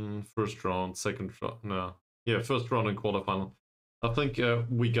season, first round, second round, no, yeah, first round and quarterfinal. I think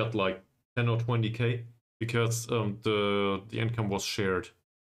we got like 10 or 20k because the income was shared.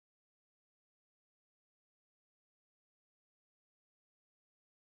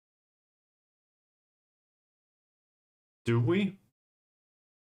 Do we?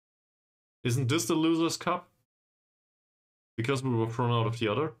 Isn't this the Losers Cup? Because we were thrown out of the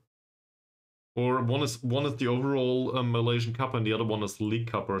other? Or one is the overall Malaysian Cup and the other one is the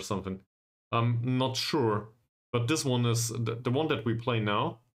League Cup or something. I'm not sure, but this one is the one that we play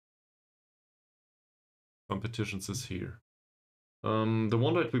now. Competitions is here. The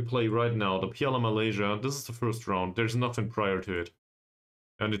one that we play right now, the Piala Malaysia, this is the first round. There's nothing prior to it.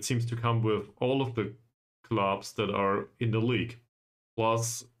 And it seems to come with all of the clubs that are in the league,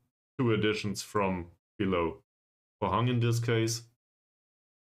 plus 2 additions from below. Pahang in this case.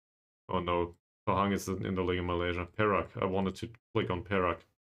 Oh no, Pahang is in the Liga Malaysia. Perak, I wanted to click on Perak.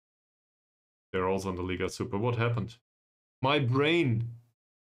 They're also in the Liga Super. What happened? My brain!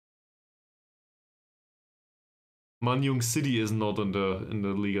 Manyung City is not in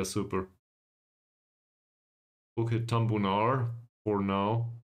the Liga Super. Bukit Tambunar for now.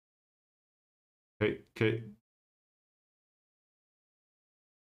 Okay.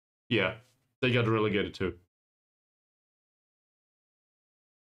 Yeah, they got relegated too.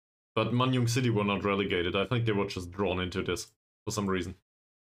 But Manyung City were not relegated. I think they were just drawn into this for some reason.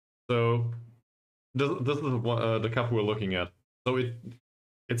 So this is the cup we're looking at. So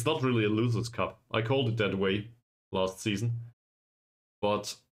it's not really a loser's cup. I called it that way last season,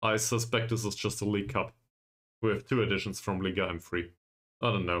 but I suspect this is just a league cup with 2 additions from Liga M3.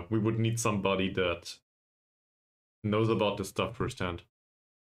 I don't know. We would need somebody that knows about this stuff firsthand.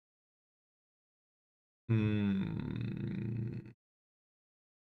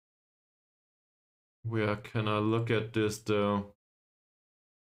 Where can I look at this though?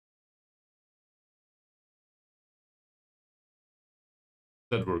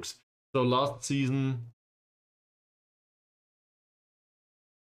 That works. So last season...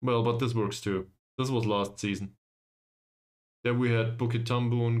 Well, but this works too. This was last season. Then we had Bukit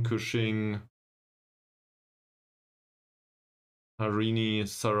Tambun, Kuching, Harini,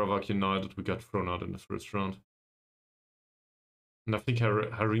 Sarawak United, we got thrown out in the first round. And I think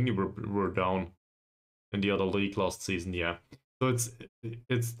Harini were down in the other league last season, yeah. So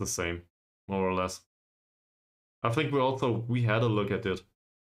it's the same, more or less. I think we had a look at it.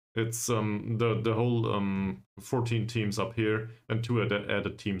 It's the whole 14 teams up here and 2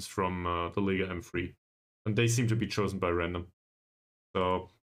 added teams from the Liga M3. And they seem to be chosen by random. So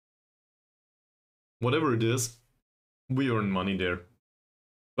whatever it is, we earn money there.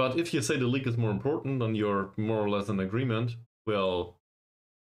 But if you say the league is more important and you're more or less in agreement, well,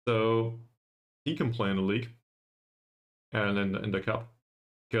 so he can play in the league and in the cup,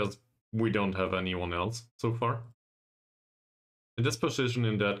 because we don't have anyone else so far. In this position,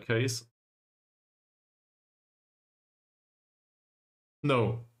 in that case,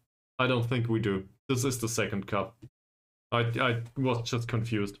 no, I don't think we do. This is the second cup. I was just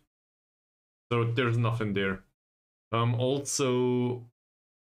confused. So there's nothing there. Also,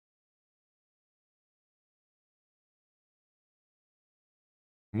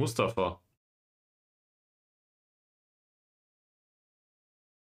 Mustafa.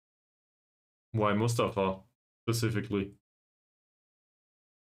 Why Mustafa specifically?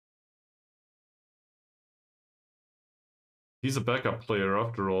 He's a backup player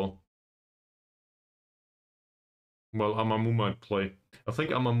after all. Well, Amamu might play. I think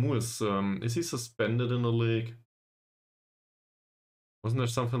Amamu is he suspended in the league? Wasn't there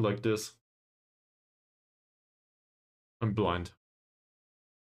something like this? I'm blind.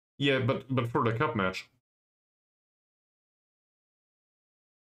 Yeah, but for the cup match.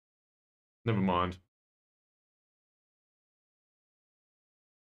 Never mind.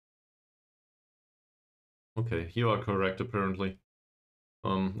 Okay, you are correct apparently.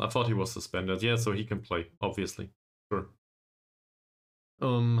 I thought he was suspended. Yeah, so he can play, obviously. Sure.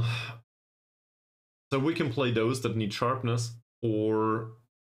 So we can play those that need sharpness, or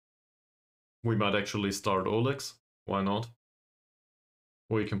we might actually start Olegs. Why not?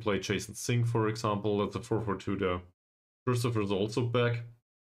 Or you can play Jason Singh, for example. That's a 4-4-2 though. Christopher's also back.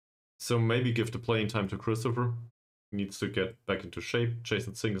 So maybe give the playing time to Christopher. He needs to get back into shape.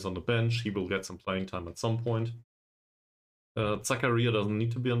 Jason Singh is on the bench. He will get some playing time at some point. Zakaria doesn't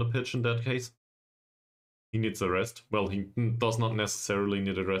need to be on the pitch in that case. He needs a rest. Well, he does not necessarily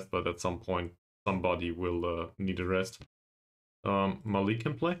need a rest, but at some point somebody will need a rest. Malik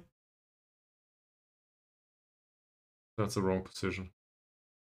can play. That's the wrong position.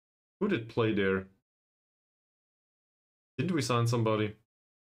 Who did play there? Didn't we sign somebody?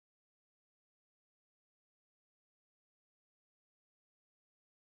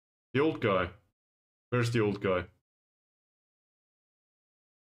 The old guy. Where's the old guy?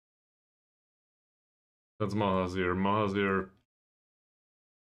 That's Mahazir.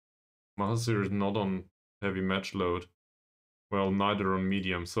 Mahazir is not on heavy match load. Well, neither on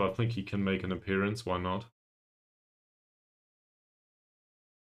medium, so I think he can make an appearance. Why not?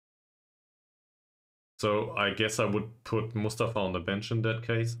 So I guess I would put Mustafa on the bench in that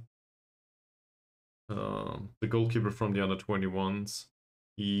case. The goalkeeper from the under-21s.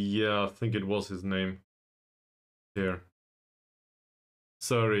 Yeah, I think it was his name. Here.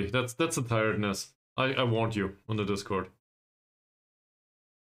 Sorry, that's a tiredness. I warned you on the Discord.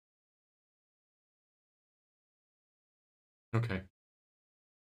 Okay.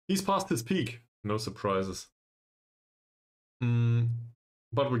 He's past his peak. No surprises.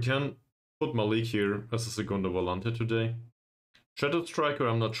 But we can put Malik here as a Segundo Volante today. Shadow Striker,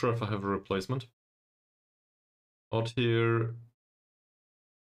 I'm not sure if I have a replacement. Out here...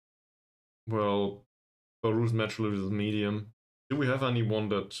 Well, Baru's match load is medium. Do we have anyone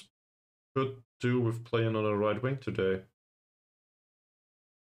that could do with playing on a right wing today?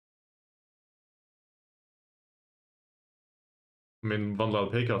 I mean,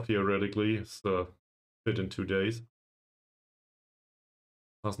 Vanlalpeka theoretically is fit in 2 days.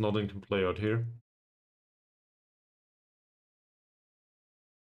 Has nothing to play out here.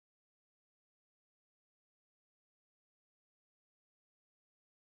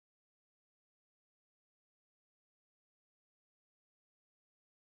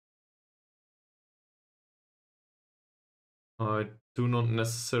 I do not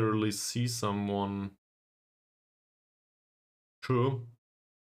necessarily see someone. True.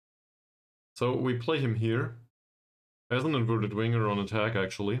 So we play him here as an inverted winger on attack,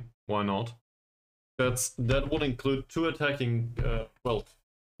 actually. Why not? That would include 2 attacking, well,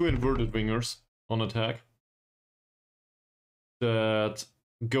 2 inverted wingers on attack that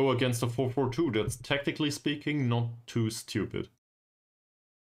go against a 4-4-2. That's tactically speaking not too stupid.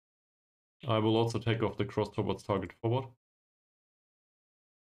 I will also take off the cross towards target forward.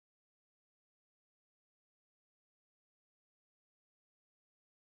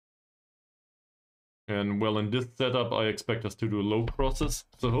 And well, in this setup, I expect us to do low crosses.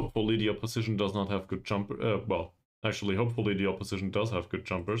 So hopefully the opposition does not have good jumper. Well, actually, hopefully the opposition does have good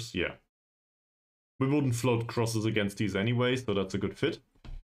jumpers. Yeah. We wouldn't float crosses against these anyway, so that's a good fit.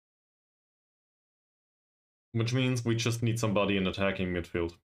 Which means we just need somebody in attacking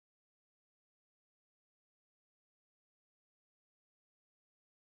midfield.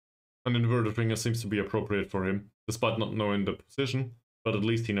 An inverted winger seems to be appropriate for him, despite not knowing the position, but at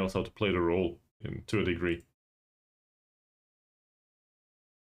least he knows how to play the role to a degree.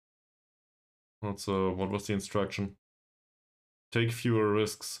 Also, what was the instruction? Take fewer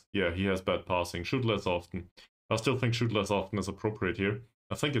risks. Yeah, he has bad passing. Shoot less often. I still think shoot less often is appropriate here.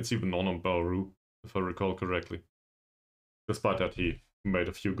 I think it's even on Bauru, if I recall correctly. Despite that, he made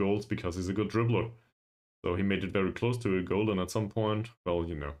a few goals because he's a good dribbler. So he made it very close to a goal, and at some point, well,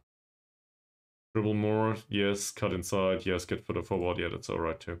 you know. Dribble more, yes. Cut inside, yes. Get further forward, yeah, that's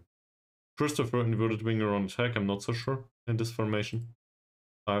alright too. Christopher, inverted winger on attack, I'm not so sure in this formation.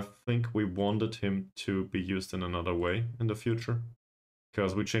 I think we wanted him to be used in another way in the future.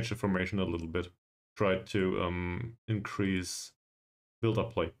 Because we changed the formation a little bit. Tried to increase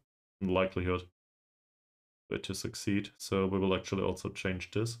build-up play and likelihood to succeed. So we will actually also change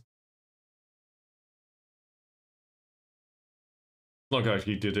this. Not like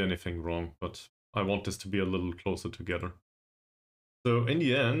he did anything wrong, but I want this to be a little closer together. So in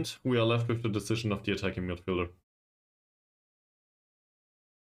the end, we are left with the decision of the attacking midfielder.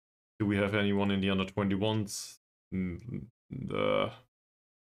 Do we have anyone in the under-21s?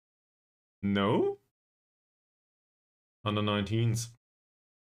 No? Under-19s.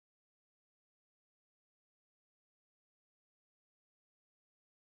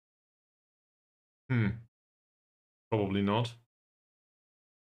 Probably not.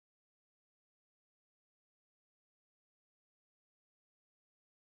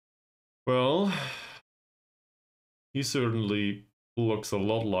 Well, he certainly looks a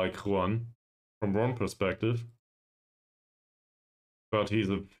lot like Juan from one perspective, but he's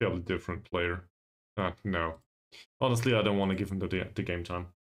a fairly different player. No. Honestly, I don't want to give him the game time.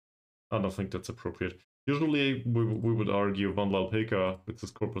 I don't think that's appropriate. Usually, we would argue Vanlalpeka with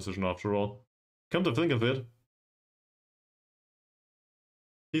his core position after all. Come to think of it,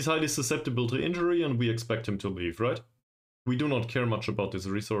 he's highly susceptible to injury and we expect him to leave, right? We do not care much about this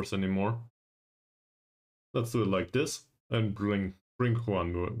resource anymore. Let's do it like this and bring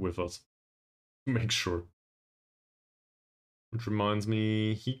Juan with us. Make sure. Which reminds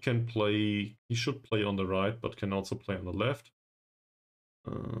me, he should play on the right, but can also play on the left.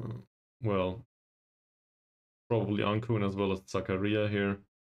 Well, probably Ankun as well as Zakaria here.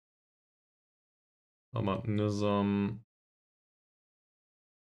 Ahmad Nizam.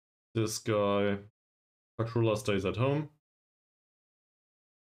 This guy. Fakrullah stays at home.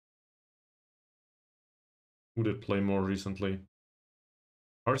 Who did play more recently?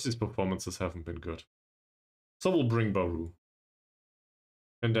 Arcee's performances haven't been good. So we'll bring Baru.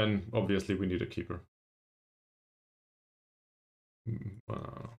 And then, obviously, we need a keeper.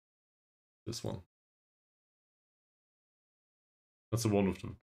 This one. That's a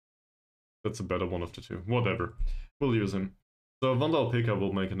better one of the two. Whatever. We'll use him. So Vanlalpeka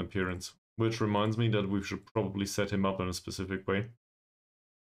will make an appearance. Which reminds me that we should probably set him up in a specific way.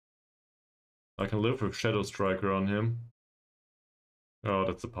 I can live with Shadow Striker on him. Oh,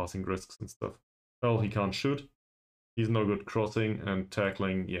 that's the passing risks and stuff. Well, he can't shoot. He's no good crossing and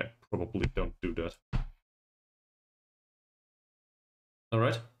tackling. Yeah, probably don't do that.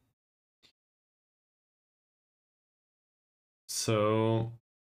 Alright. So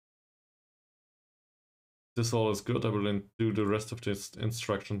this all is good. I will then do the rest of the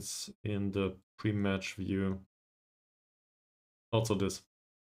instructions in the pre-match view. Also this.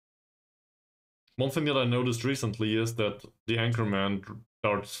 One thing that I noticed recently is that the anchorman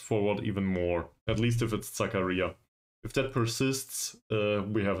darts forward even more, at least if it's Zakaria. If that persists,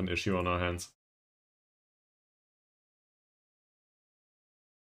 we have an issue on our hands.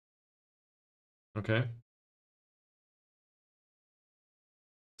 Okay.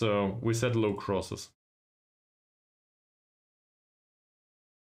 So we set low crosses.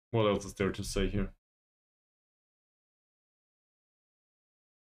 What else is there to say here?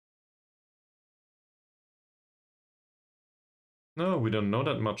 No, we don't know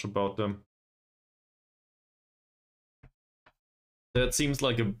that much about them. That seems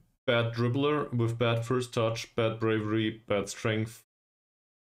like a bad dribbler with bad first touch, bad bravery, bad strength.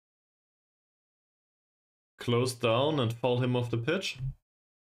 Close down and foul him off the pitch.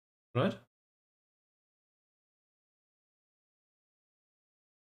 Right?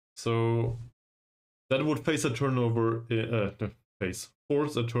 So that would face a turnover,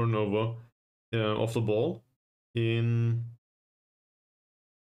 force a turnover of the ball in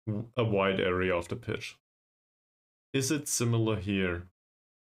a wide area of the pitch. Is it similar here?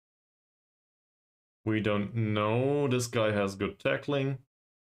 We don't know. This guy has good tackling.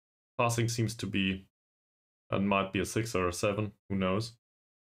 Passing seems to be, and might be a 6 or a 7, who knows.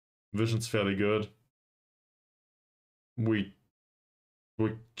 Vision's fairly good. We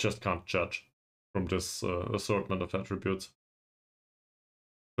just can't judge from this assortment of attributes.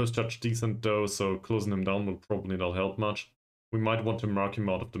 First touch decent though, so closing him down will probably not help much. We might want to mark him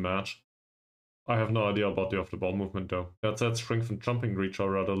out of the match. I have no idea about the off-the-ball movement though. That said, strength and jumping reach are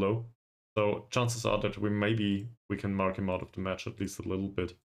rather low, so chances are that we can mark him out of the match at least a little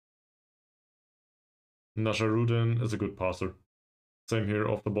bit. Najarudin is a good passer. Same here,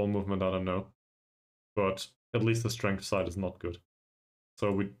 off-the-ball movement, I don't know. But at least the strength side is not good.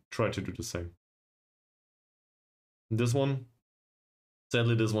 So we try to do the same. This one,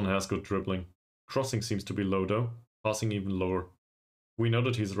 sadly this one has good dribbling. Crossing seems to be low though, passing even lower. We know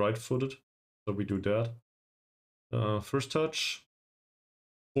that he's right-footed, so we do that. First touch,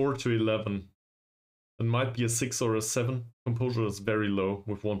 4 to 11. It might be a 6 or a 7. Composure is very low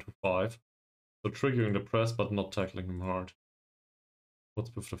with 1 to 5. So triggering the press but not tackling him hard.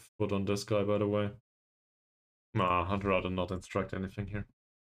 What's with the foot on this guy, by the way? Nah, I'd rather not instruct anything here.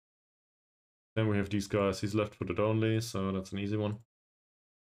 Then we have these guys. He's left-footed only, so that's an easy one.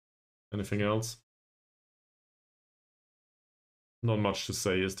 Anything else? Not much to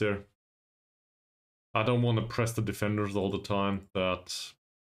say, is there? I don't want to press the defenders all the time. That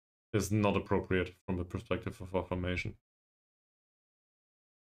is not appropriate from the perspective of our formation.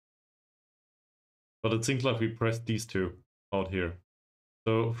 But it seems like we pressed these two out here.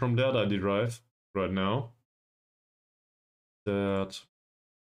 So from that I derive right now that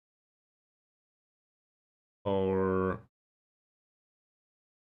our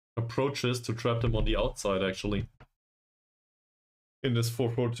approach is to trap them on the outside actually. In this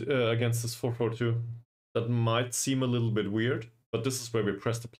 4-4 against this 4-4-2. That might seem a little bit weird, but this is where we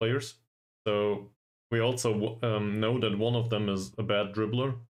press the players. So we also know that one of them is a bad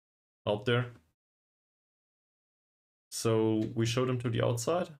dribbler out there. So we show them to the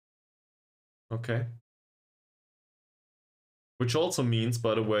outside. Okay. Which also means,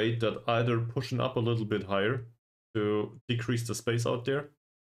 by the way, that either pushing up a little bit higher to decrease the space out there,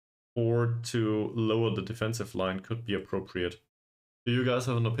 or to lower the defensive line could be appropriate. Do you guys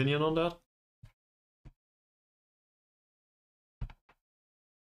have an opinion on that?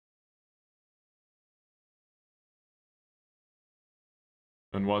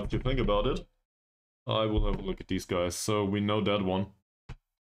 And what you think about it? I will have a look at these guys. So we know that one.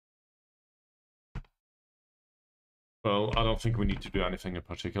 Well, I don't think we need to do anything in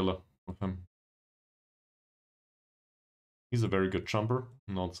particular with him. He's a very good jumper,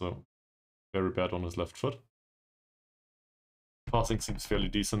 and also very bad on his left foot. Passing seems fairly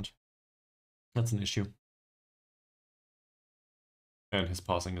decent. That's an issue. And his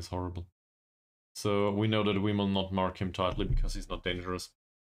passing is horrible. So we know that we will not mark him tightly because he's not dangerous.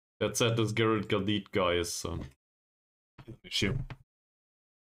 That said, this Vanlalpeka Guite guy is an issue.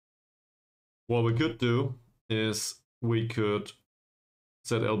 What we could do is we could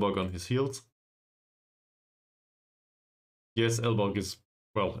set Elbog on his heels. Yes, Elbog is,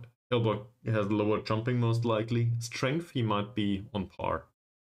 well, Elbog has lower jumping most likely. Strength, he might be on par.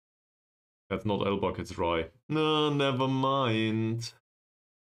 That's not Elbog, it's Rai. No, never mind.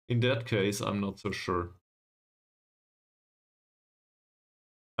 In that case, I'm not so sure.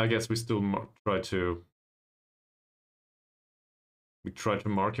 I guess we still try to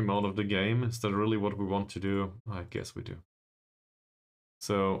mark him out of the game. Is that really what we want to do? I guess we do.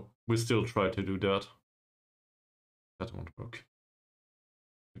 So we still try to do that. That won't work.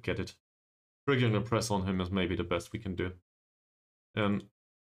 Get it. Triggering a press on him is maybe the best we can do. And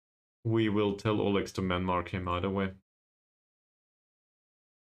we will tell Olegs to man mark him either way.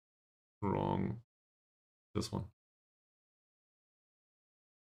 Wrong. This one.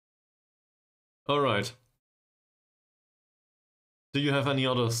 Alright. Do you have any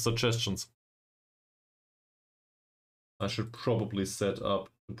other suggestions? I should probably set up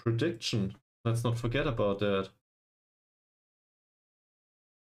a prediction. Let's not forget about that.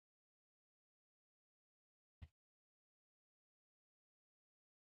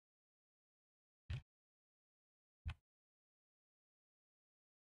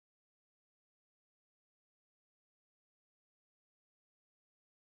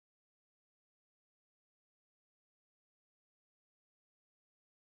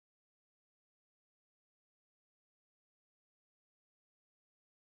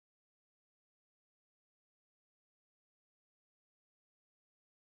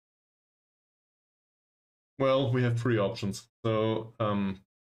 Well, we have three options. So, I'll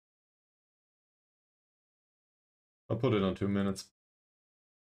put it on 2 minutes.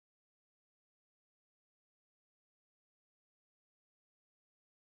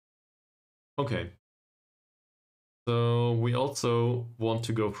 Okay. So we also want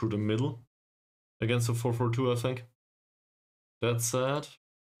to go through the middle against the 4-4-2, I think. That said,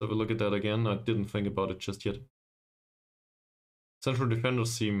 have a look at that again. I didn't think about it just yet. Central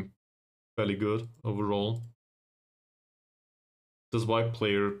defenders seem fairly good overall. This white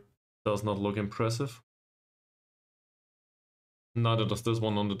player does not look impressive. Neither does this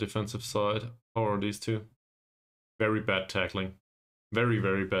one on the defensive side. How are these two? Very bad tackling. Very,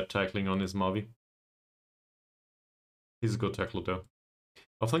 very bad tackling on Ismavi. He's a good tackler though.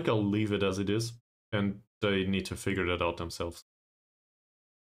 I think I'll leave it as it is, and they need to figure that out themselves.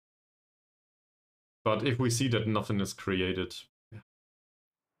 But if we see that nothing is created,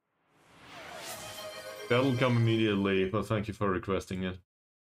 that'll come immediately, but thank you for requesting it.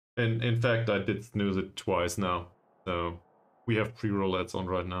 And in fact, I did snooze it twice now, so we have pre-roll ads on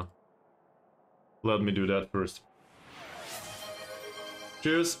right now. Let me do that first.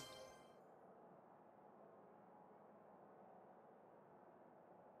 Cheers!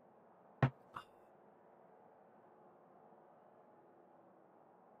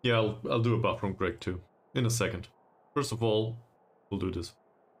 Yeah, I'll do a bathroom break too, in a second. First of all, we'll do this.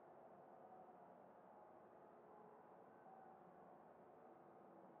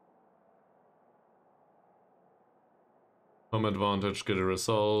 Home advantage, get a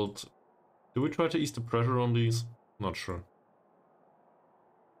result. Do we try to ease the pressure on these? Not sure.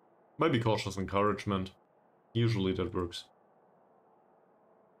 Maybe cautious encouragement. Usually that works.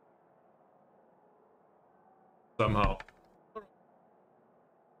 Somehow.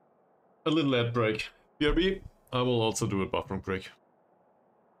 A little ad break. BRB, I will also do a bathroom break.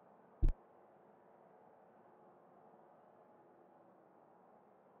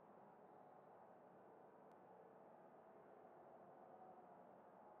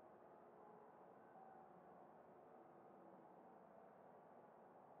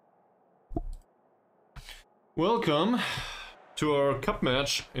 Welcome to our cup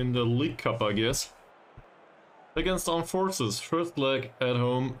match in the League Cup, I guess. Against Armed Forces, first leg at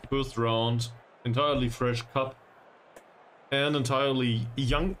home, first round, entirely fresh cup. And entirely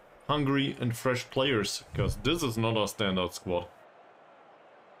young, hungry and fresh players, because this is not our standout squad.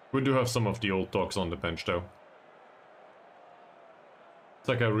 We do have some of the old dogs on the bench though.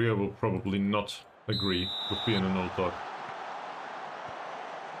 Zakaria will probably not agree with being an old dog.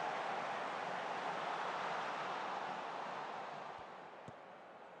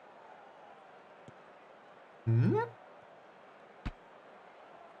 Hmm?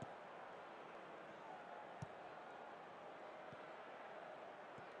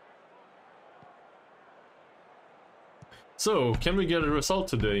 So, can we get a result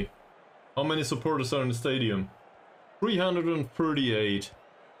today? How many supporters are in the stadium? 338.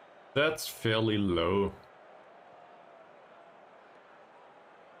 That's fairly low.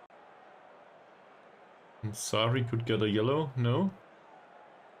 Sari could get a yellow? No?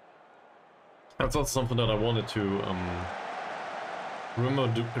 That's also something that I wanted to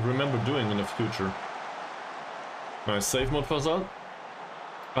remember doing in the future. Nice save mode, Fazal.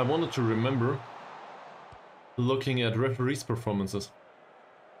 I wanted to remember looking at referees' performances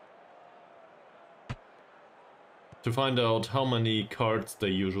to find out how many cards they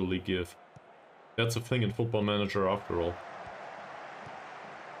usually give. That's a thing in Football Manager after all.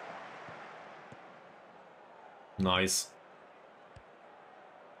 Nice.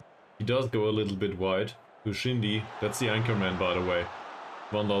 He does go a little bit wide. Ushindi, that's the anchor man, by the way.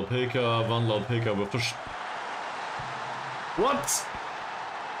 Vanlalpeka with the What?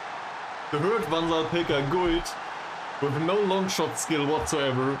 The hurt Vanlalpeka Guite, with no long shot skill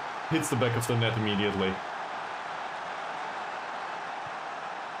whatsoever, hits the back of the net immediately.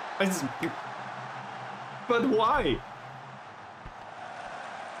 But why?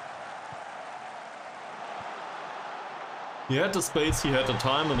 He had the space, he had the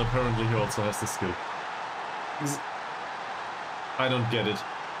time, and apparently he also has the skill. I don't get it.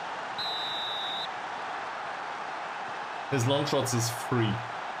 His long shots is 3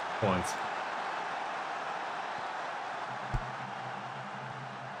 points.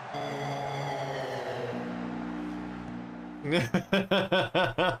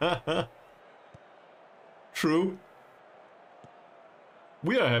 True.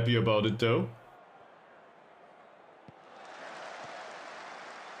 We are happy about it though.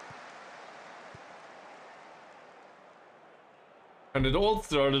 And it all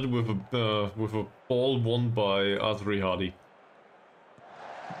started with a ball won by Azri Hadi.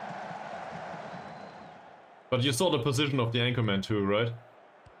 But you saw the position of the anchorman too, right?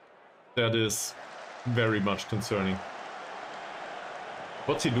 That is very much concerning.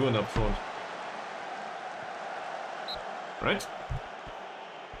 What's he doing up front? Right?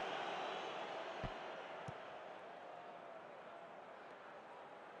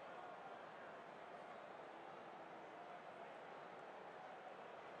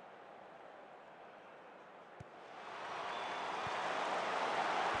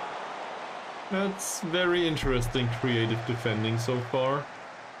 That's very interesting creative defending so far.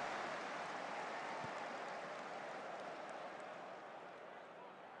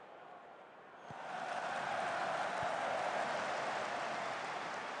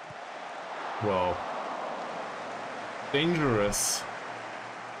 Wow. Dangerous.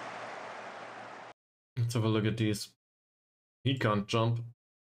 Let's have a look at these. He can't jump.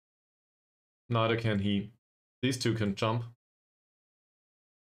 Neither can he. These two can jump.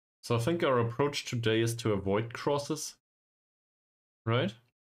 So I think our approach today is to avoid crosses. Right?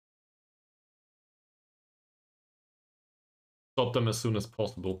 Stop them as soon as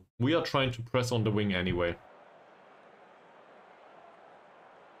possible. We are trying to press on the wing anyway.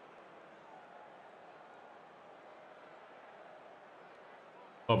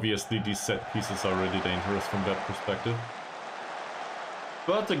 Obviously, these set pieces are really dangerous from that perspective.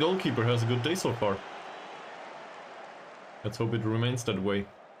 But the goalkeeper has a good day so far. Let's hope it remains that way.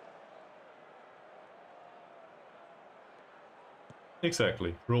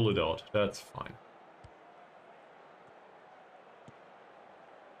 Exactly. Roll it out. That's fine.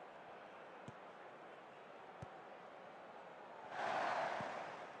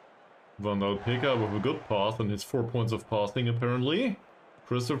 Vanlalpeka with a good pass and his 4 points of passing apparently.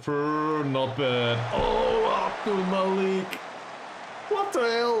 Christopher, not bad. Oh, Abdul Malik. What the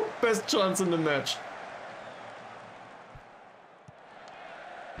hell? Best chance in the match.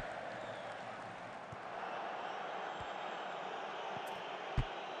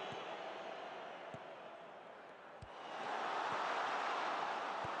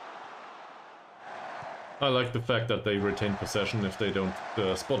 I like the fact that they retain possession if they don't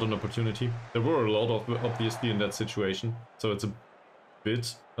spot an opportunity. There were a lot of, obviously, in that situation, so it's a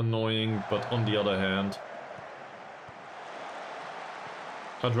bit annoying, but on the other hand,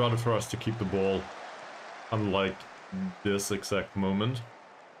 I'd rather for us to keep the ball, unlike this exact moment.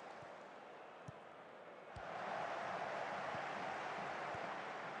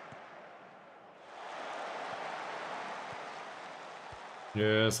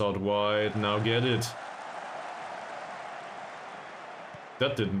 Yes, out wide, now get it.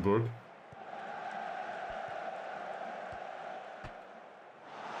 That didn't work.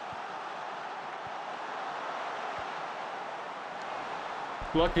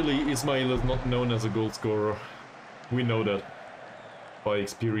 Luckily, Ismail is not known as a goal scorer. We know that by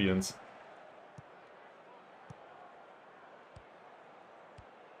experience.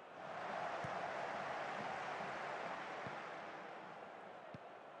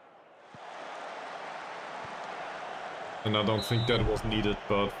 And I don't think that was needed,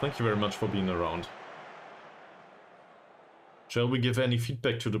 but thank you very much for being around. Shall we give any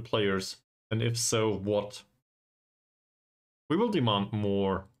feedback to the players? And if so, what? We will demand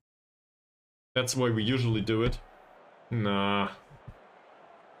more. That's the way we usually do it. Nah.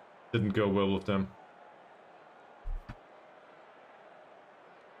 Didn't go well with them.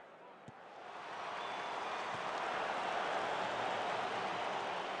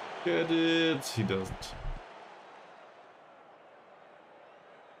 Get it? He doesn't.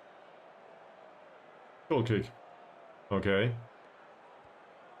 Goal kick. Okay.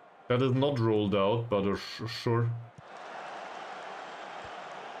 That is not rolled out, but sure.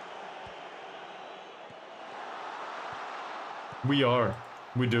 We are.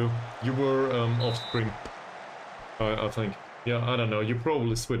 We do. You were offspring. I think. Yeah, I don't know. You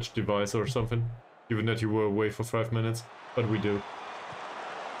probably switched device or something. Given that you were away for 5 minutes. But we do.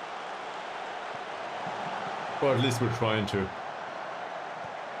 Or at least we're trying to.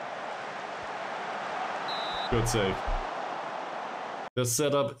 Good save. The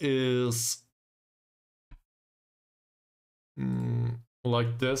setup is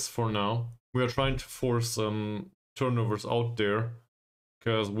like this for now. We are trying to force some turnovers out there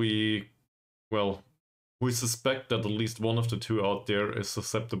because we suspect that at least one of the two out there is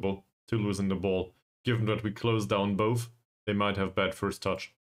susceptible to losing the ball. Given that we close down both, they might have bad first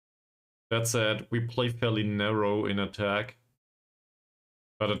touch. That said, we play fairly narrow in attack,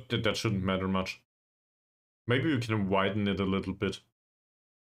 but that shouldn't matter much. Maybe we can widen it a little bit.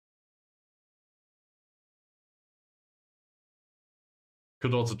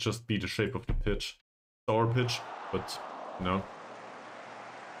 Could also just be the shape of the pitch. It's our pitch, but no.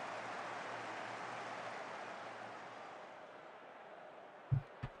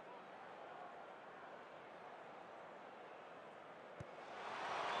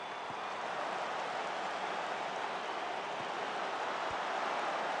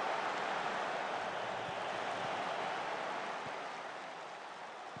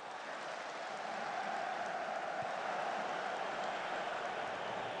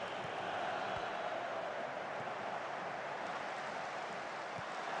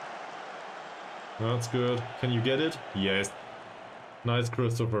 That's good. Can you get it? Yes. Nice,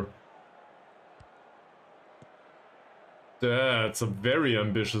 Christopher. That's a very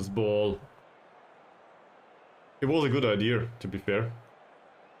ambitious ball. It was a good idea, to be fair.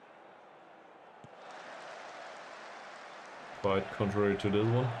 Quite contrary to this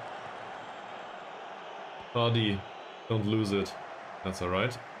one. Hadi, don't lose it. That's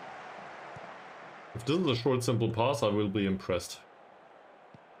alright. If this is a short, simple pass, I will be impressed.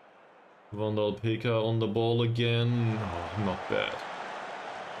 Vanlalpeka on the ball again. Oh, not bad.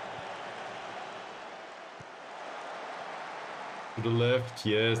 To the left,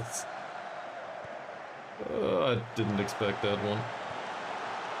 yes. I didn't expect that one.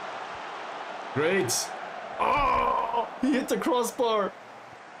 Great! Oh, he hit the crossbar!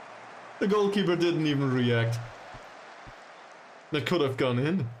 The goalkeeper didn't even react. That could have gone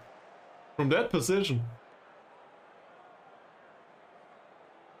in. From that position.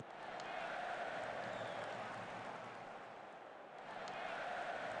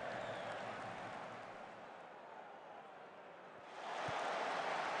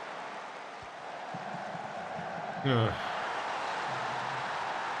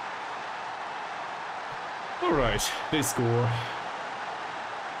 Alright, they score.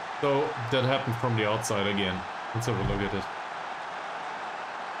 So, that happened from the outside again. Let's have a look at it.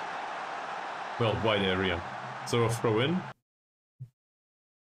 Well, wide area. So a throw in.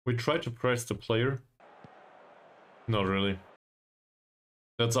 We try to press the player. Not really.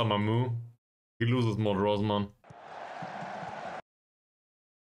 That's Amamu. He loses more Rosman.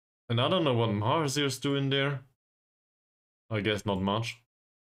 And I don't know what Marzir's doing there. I guess not much.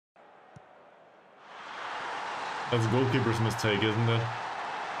 That's a goalkeeper's mistake, isn't it?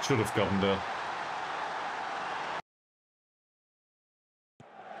 Should have gotten that.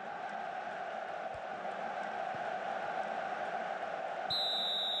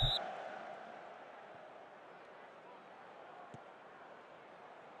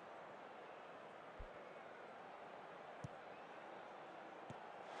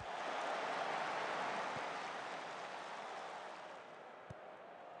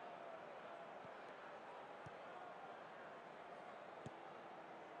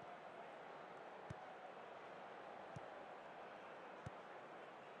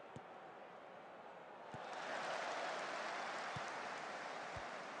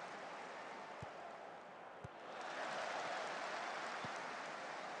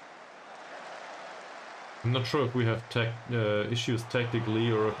 I'm not sure if we have issues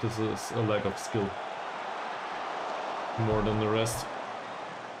tactically or if this is a lack of skill. More than the rest.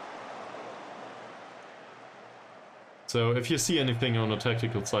 So if you see anything on the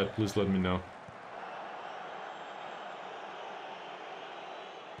tactical side, please let me know.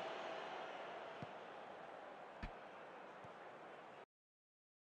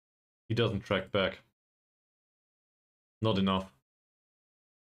 He doesn't track back. Not enough.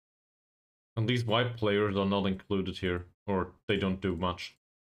 And these white players are not included here, or they don't do much.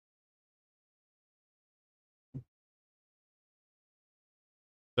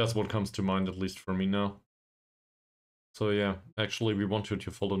 That's what comes to mind, at least for me now. So yeah, actually we want you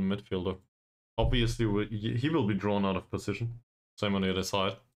to follow the midfielder. Obviously he will be drawn out of position, same on the other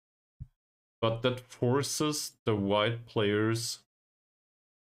side. But that forces the white players...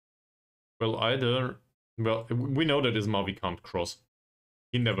 Well, either... Well, we know that Ismavi can't cross.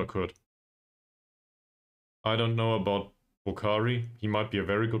 He never could. I don't know about Bokhari. He might be a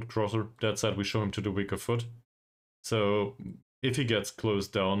very good crosser. That said, we show him to the weaker foot. So if he gets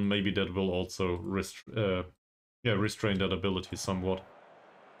closed down, maybe that will also restrain that ability somewhat.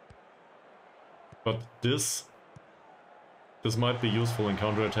 But this might be useful in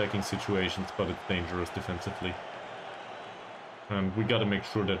counter-attacking situations, but it's dangerous defensively. And we gotta make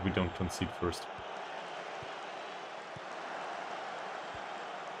sure that we don't concede first.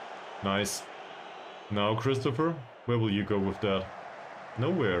 Nice. Now, Christopher, where will you go with that?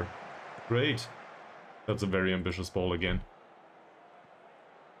 Nowhere. Great. That's a very ambitious ball again.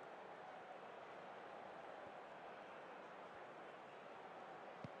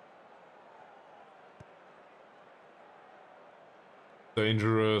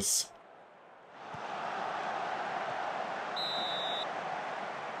 Dangerous.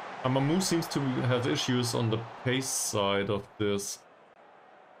 Amamu seems to have issues on the pace side of this.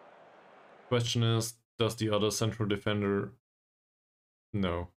 Question is, does the other central defender...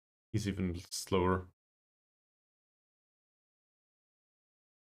 No, he's even slower.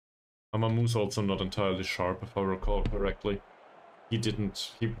 Amamu's also not entirely sharp, if I recall correctly. He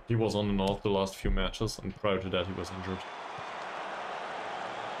was on and off the last few matches, and prior to that he was injured.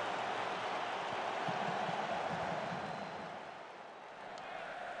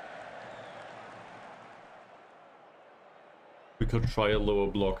 could try a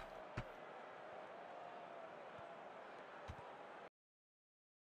lower block.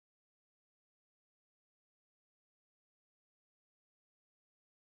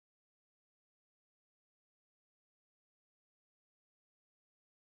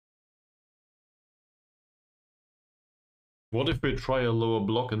 What if we try a lower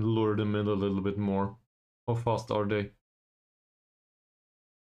block and lure them in a little bit more? How fast are they?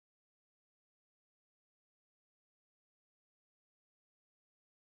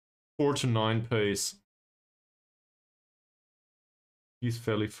 4 to 9 pace. He's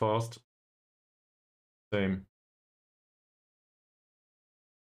fairly fast. Same.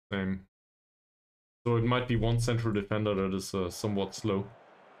 Same. So it might be one central defender that is somewhat slow.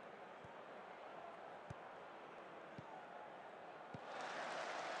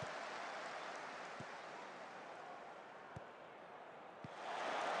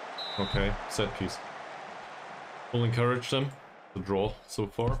 Okay, set piece. We'll encourage them to draw so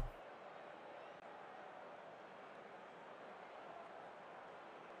far.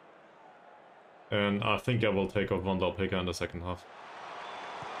 And I think I will take off Vanlalpeka in the second half.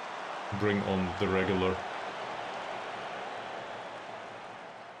 Bring on the regular.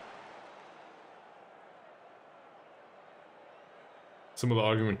 Similar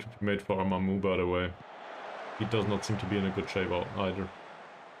argument could be made for Amamu, by the way. He does not seem to be in a good shape either.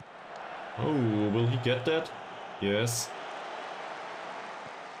 Oh, will he get that? Yes.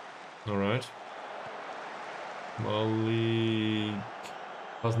 Alright. Malik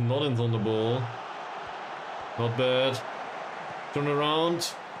has nothing on the ball. Not bad. Turn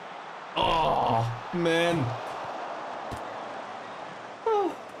around. Oh, man.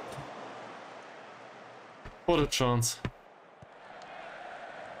 Oh. What a chance.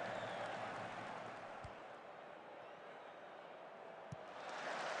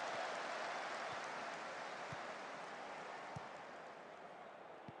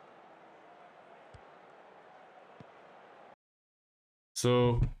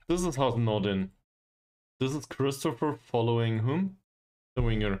 So, this is how's not in. This is Christopher following whom? The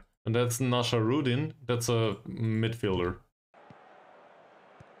winger. And that's Nasharuddin, that's a midfielder.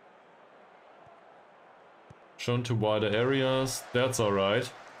 Shown to wider areas, that's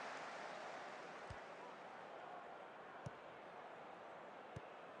alright.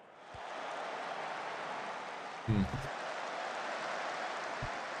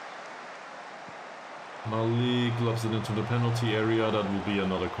 Malik lobs it into the penalty area, that will be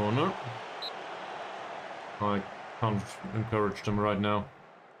another corner. I can't encourage them right now.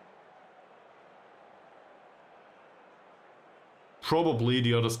 Probably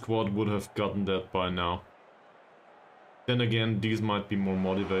the other squad would have gotten that by now. Then again, these might be more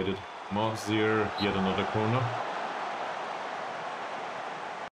motivated. Mahzir, yet another corner.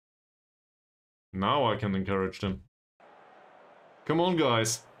 Now I can encourage them. Come on,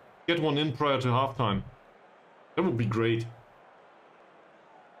 guys. Get one in prior to halftime. That would be great.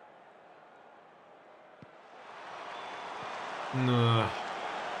 Nah.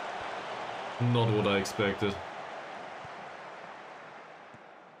 Not what I expected.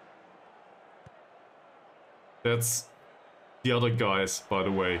 That's the other guys, by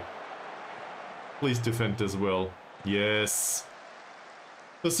the way. Please defend this well. Yes.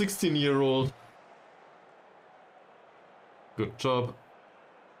 The 16-year-old. Good job.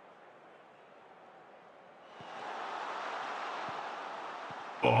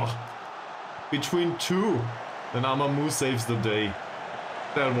 Oh. Between two. And Amamu saves the day.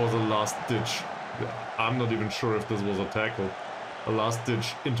 That was a last ditch. I'm not even sure if this was a tackle. A last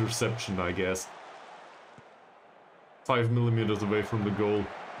ditch interception, I guess. 5 millimeters away from the goal.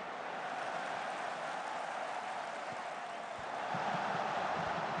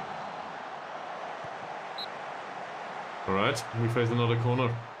 Alright, we face another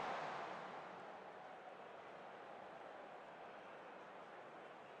corner.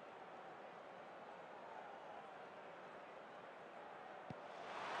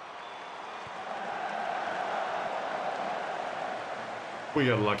 We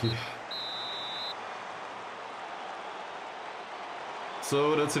got lucky.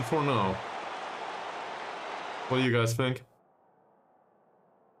 So that's it for now. What do you guys think?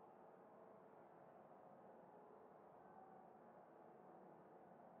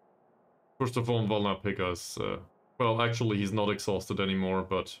 First of all, Vanlalpeka is, well, actually he's not exhausted anymore,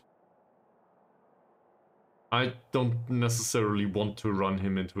 but I don't necessarily want to run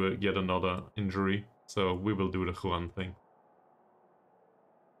him into yet another injury, so we will do the Juan thing.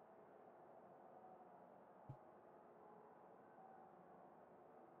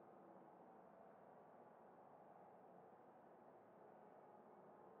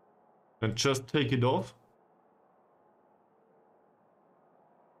 And just take it off.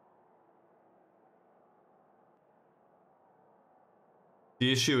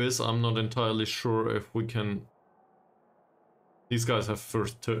 The issue is I'm not entirely sure if we can... These guys have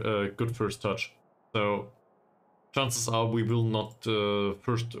good first touch, so chances are we will not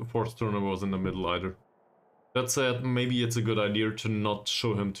fourth turner was in the middle either. That said, maybe it's a good idea to not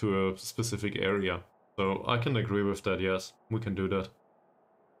show him to a specific area. So I can agree with that, yes, we can do that.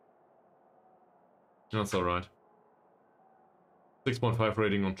 That's alright. 6.5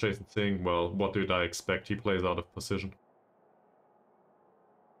 rating on Jason Singh, well, what did I expect? He plays out of position.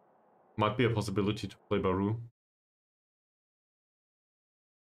 Might be a possibility to play Baru.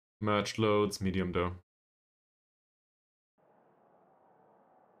 Match loads, medium though.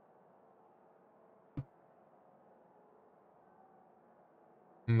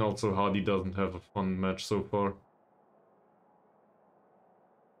 And also Hadi doesn't have a fun match so far.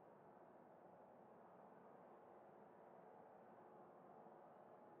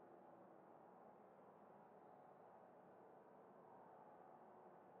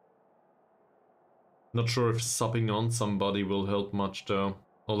 Not sure if subbing on somebody will help much though.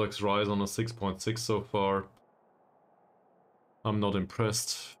 Olegs rise on a 6.6 so far. I'm not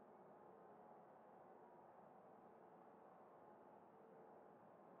impressed.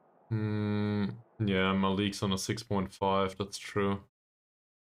 Yeah, Malik's on a 6.5, that's true.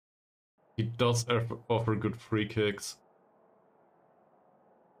 He does offer good free kicks.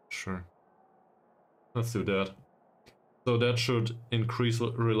 Sure. Let's do that. So that should increase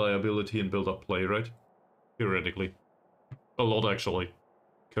reliability and build up play, right? Theoretically. A lot, actually.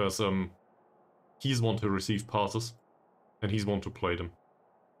 Because he's one to receive passes, and he's one to play them,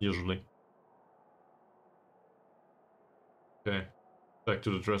 usually. Okay, back to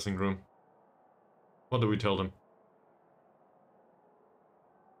the dressing room. What do we tell them?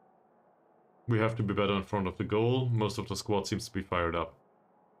 We have to be better in front of the goal. Most of the squad seems to be fired up.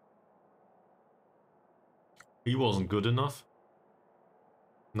 He wasn't good enough.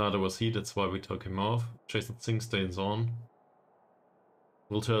 Neither was he, that's why we took him off. Jason Singh stays on.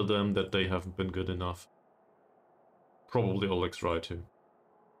 We'll tell them that they haven't been good enough. Probably Olegs right too.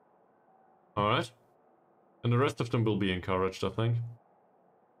 Alright. And the rest of them will be encouraged, I think.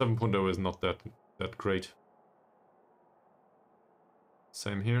 7.0 is not that great.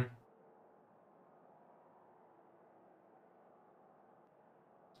 Same here.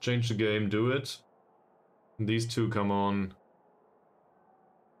 Change the game, do it. These two come on.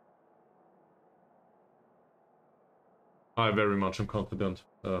 I very much am confident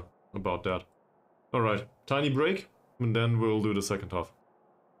about that. Alright, tiny break, and then we'll do the second half.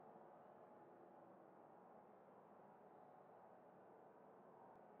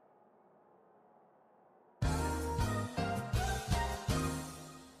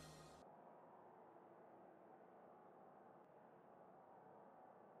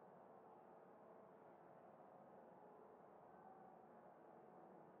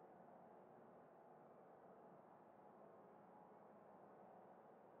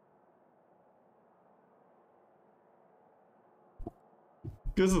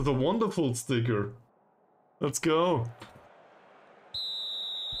 This is a wonderful sticker. Let's go.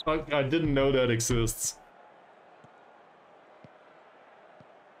 I didn't know that exists.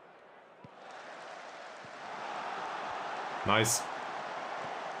 Nice.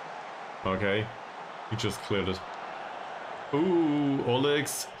 Okay. He just cleared it. Ooh,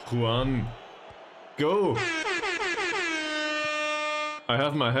 Olegs, Juan. Go! I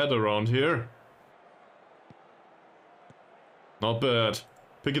have my head around here. Not bad.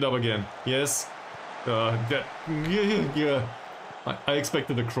 Pick it up again. Yes. Yeah. I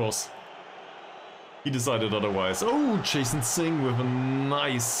expected a cross. He decided otherwise. Oh, Jason Singh with a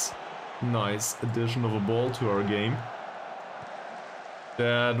nice addition of a ball to our game.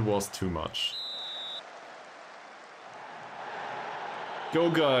 That was too much.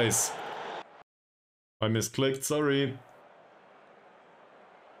 Go, guys. I misclicked, sorry.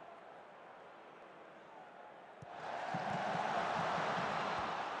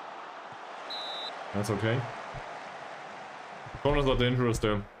 That's okay. Corners are dangerous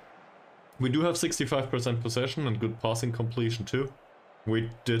though. We do have 65% possession and good passing completion too. We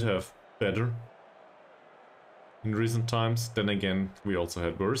did have better in recent times. Then again, we also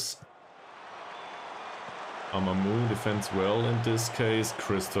had worse. Amamu defends well in this case.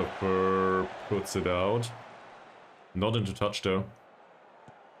 Christopher puts it out. Not into touch though.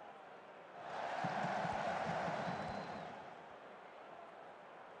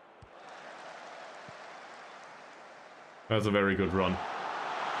 That's a very good run.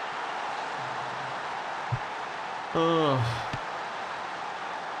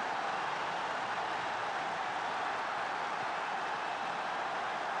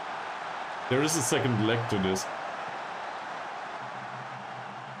 There is a second leg to this.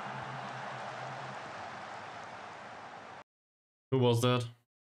 was that?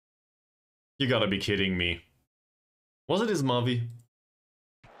 You gotta be kidding me. Was it Ismavi?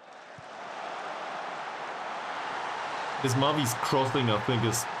 Ismavi's crossing, I think,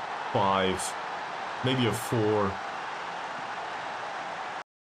 is 5. Maybe a 4.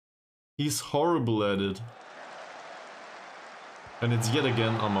 He's horrible at it. And it's yet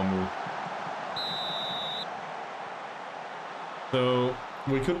again Amamu. So,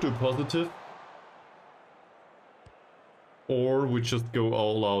 we could do positive. Or we just go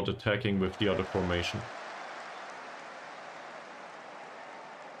all out attacking with the other formation.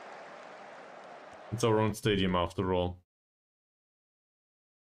 It's our own stadium after all.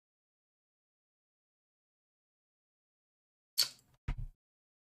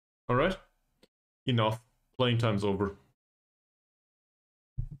 Alright. Enough. Playing time's over.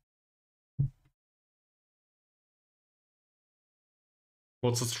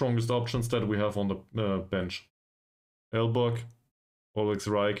 What's the strongest options that we have on the bench? Elbog, Olegs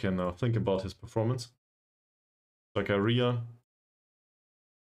Reich, and think about his performance. Zakaria.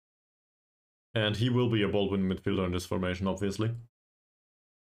 And he will be a Baldwin midfielder in this formation, obviously.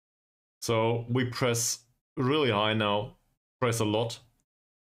 So we press really high now. Press a lot.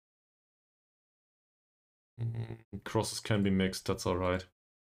 Crosses can be mixed, that's alright.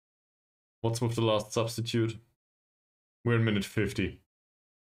 What's with the last substitute? We're in minute 50.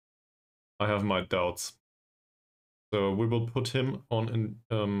 I have my doubts. So we will put him on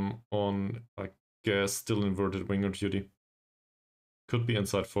I guess still inverted winger duty. Could be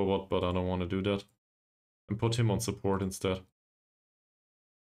inside forward, but I don't want to do that. And put him on support instead.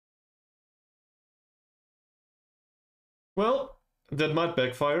 Well, that might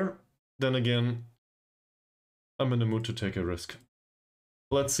backfire. Then again, I'm in the mood to take a risk.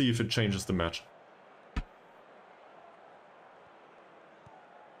 Let's see if it changes the match.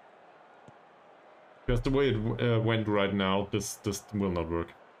 Because the way it went right now, this will not work.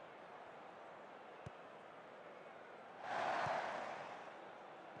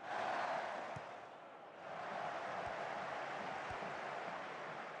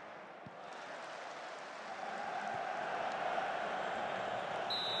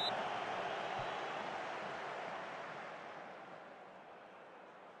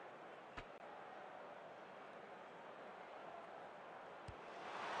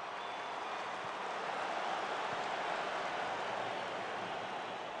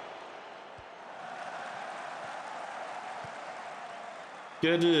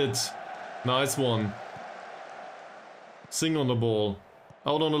 Get it! Nice one. Singh on the ball.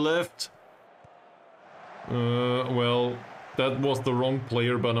 Out on the left. Well, that was the wrong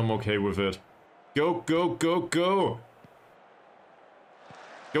player, but I'm okay with it. Go, go, go, go!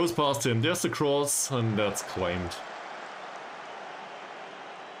 Goes past him. There's the cross, and that's claimed.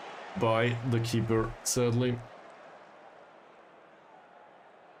 By the keeper, sadly.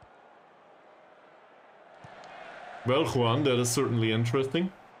 Well, Juan, that is certainly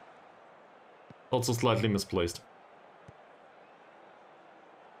interesting. Also slightly misplaced.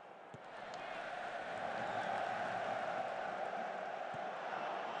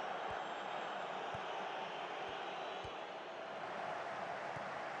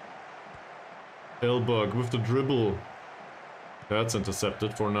 Elbog with the dribble. That's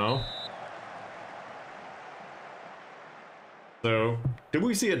intercepted for now. So, did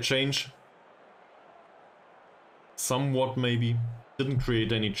we see a change? Somewhat, maybe. Didn't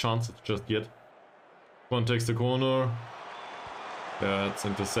create any chances just yet. One takes the corner. That's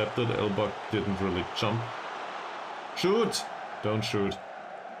intercepted. Elbog didn't really jump. Shoot! Don't shoot.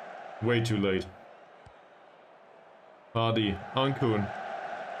 Way too late. Hadi. Ankun.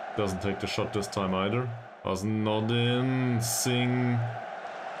 Doesn't take the shot this time either. Was not in. Singh.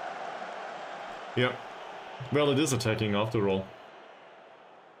 Yeah. Well, it is attacking after all.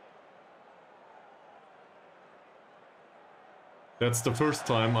 That's the first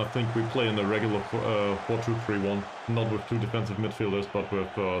time I think we play in a regular 4-2-3-1. Not with two defensive midfielders, but with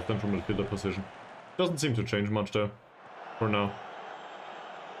central midfielder position. Doesn't seem to change much though, for now.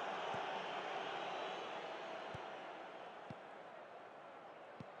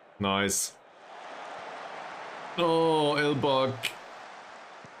 Nice. Oh, Elbog.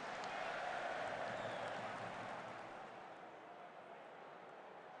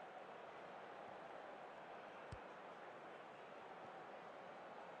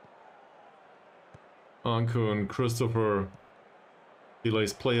 Ankun, Christopher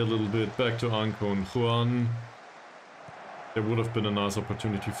delays play a little bit, back to Ankun, Juan. There would have been a nice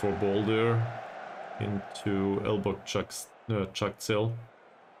opportunity for ball there into Elbog chucked cell.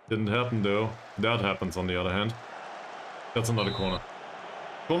 Didn't happen though. That happens on the other hand. That's another corner.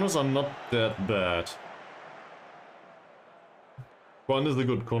 Corners are not that bad. Juan is a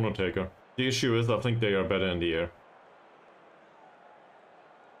good corner taker. The issue is I think they are better in the air.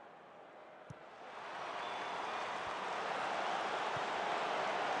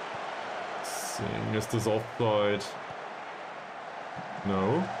 Singh, is this offside?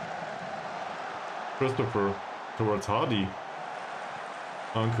 No. Christopher towards Hadi.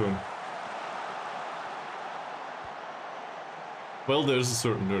 Ankun. Well, there's a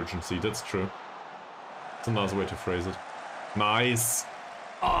certain urgency, that's true. It's a nice way to phrase it. Nice!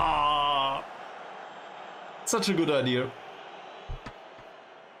 Ah! Such a good idea.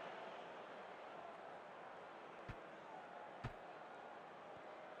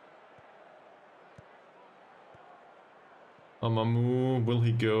 Amamu, will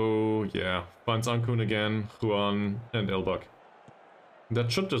he go? Yeah, finds Ankun again, Juan and Elbak.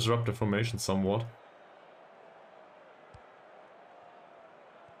 That should disrupt the formation somewhat.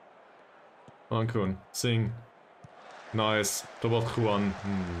 Ankun, Singh. Nice. That was Juan.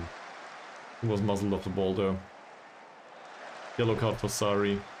 He was muzzled off the ball though. Yellow card for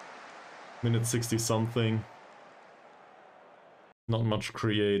Sari. Minute 60 something. Not much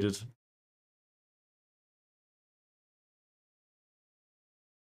created.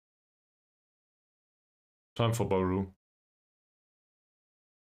 Time for Baru.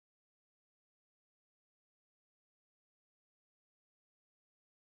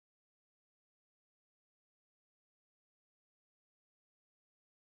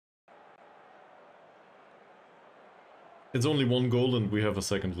 It's only one goal and we have a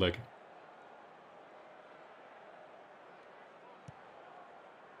second leg.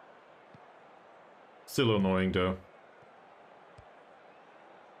 Still annoying though.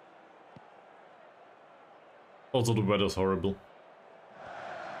 Also the weather's horrible.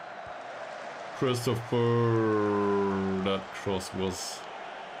 Christopher... That cross was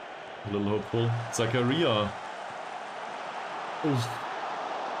a little hopeful. Zakaria. Oof.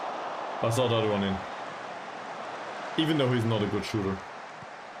 I saw that one in. Even though he's not a good shooter.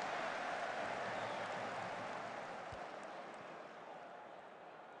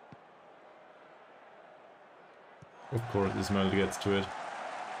 Of course, Ismail gets to it.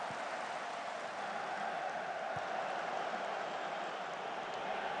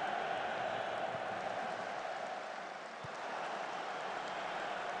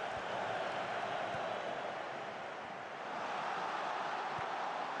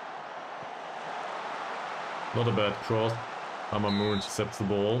 Not a bad cross. Amamu intercepts the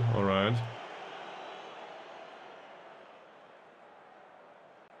ball, alright.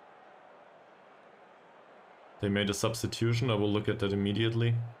 They made a substitution, I will look at that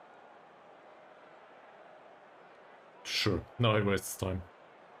immediately. Sure, now he wastes time.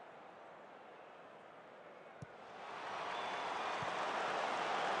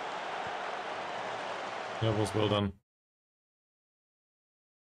 That was well done.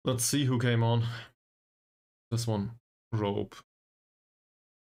 Let's see who came on. This one, Rope.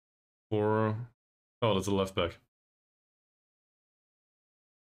 Or... oh, that's a left back.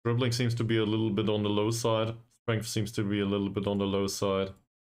 Dribbling seems to be a little bit on the low side. Strength seems to be a little bit on the low side.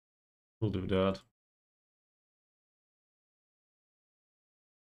 We'll do that.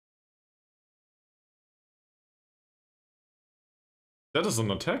 That is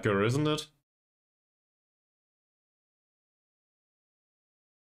an attacker, isn't it?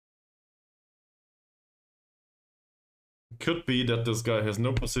 Could be that this guy has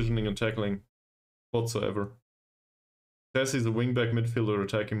no positioning and tackling whatsoever. Says he's a wingback midfielder,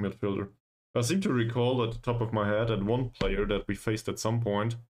 attacking midfielder. I seem to recall at the top of my head that one player that we faced at some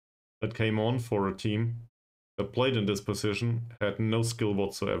point that came on for a team that played in this position had no skill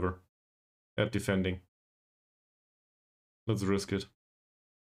whatsoever at defending. Let's risk it.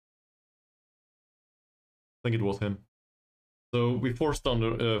 I think it was him. So we forced down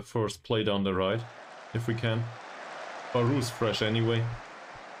the first play down the right, if we can. Baru's fresh anyway.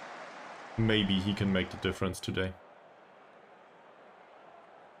 Maybe he can make the difference today.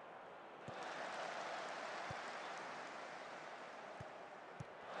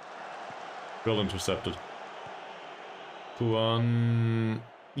 Well intercepted. Juan.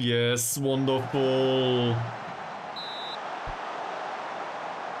 Yes, wonderful.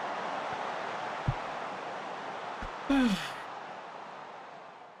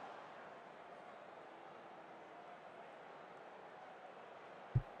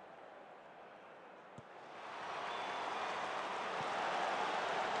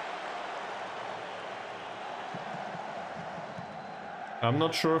 I'm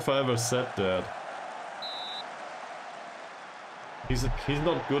not sure if I ever said that. He's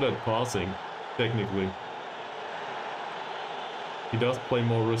not good at passing, technically. He does play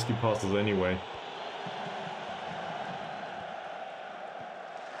more risky passes anyway.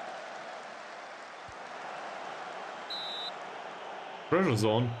 Pressure's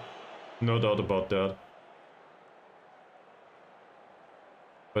on. No doubt about that.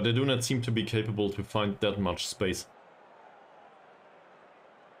 But they do not seem to be capable to find that much space.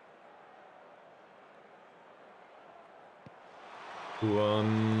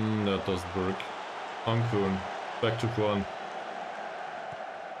 Juan, that doesn't work. Ankun, back to Juan.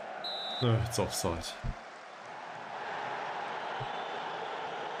 It's offside.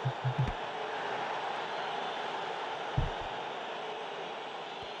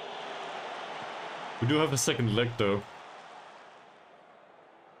 We do have a second leg though.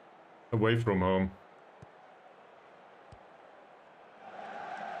 Away from home.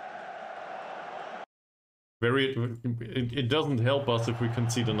 It doesn't help us if we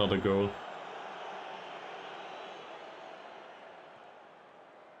concede another goal.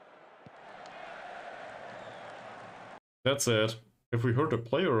 That said, if we hurt a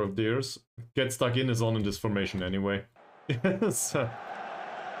player of theirs, get stuck in is on in this formation anyway. Yes,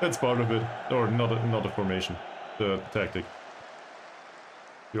 that's part of it. Or not a formation. The tactic.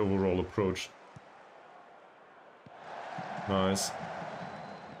 The overall approach. Nice.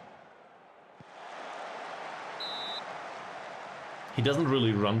 He doesn't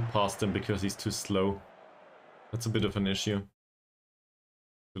really run past him because he's too slow. That's a bit of an issue.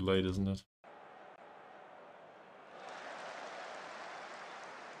 Too late, isn't it?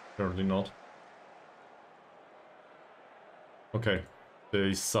 Apparently not. Okay,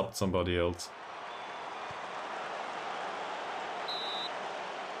 they subbed somebody else.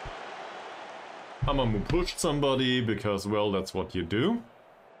 Amamu pushed somebody because, well, that's what you do.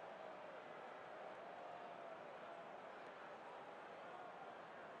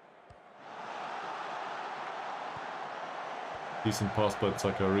 Decent pass by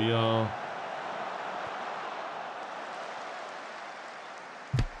Zakaria.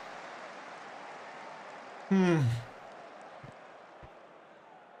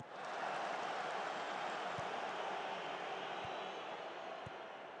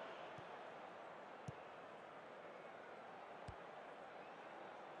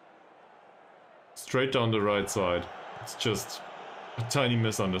 Straight down the right side. It's just a tiny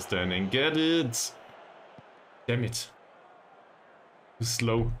misunderstanding. Get it! Damn it. Too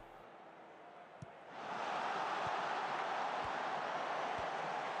slow.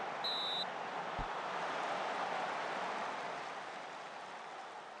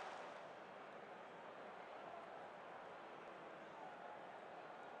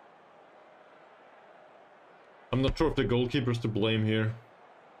 I'm not sure if the goalkeeper's to blame here.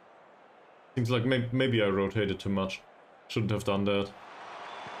 Seems like maybe I rotated too much. Shouldn't have done that.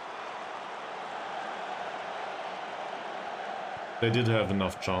 They did have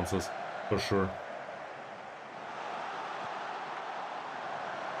enough chances, for sure.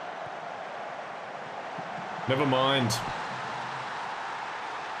 Never mind.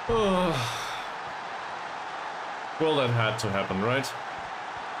 Well, that had to happen, right?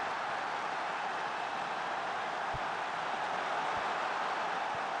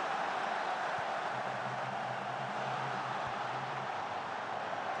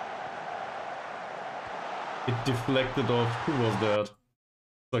 It deflected off. Who was that?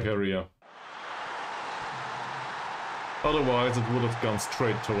 Zakaria. Otherwise, it would have gone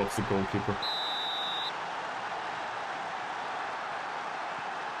straight towards the goalkeeper.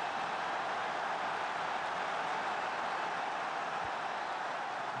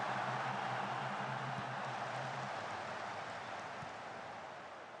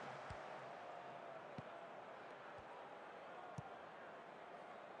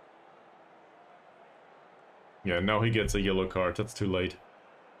 Yeah, now he gets a yellow card. That's too late.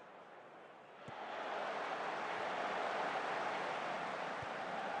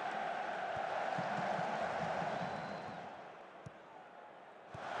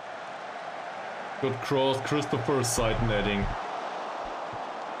 Good cross, Christopher side netting.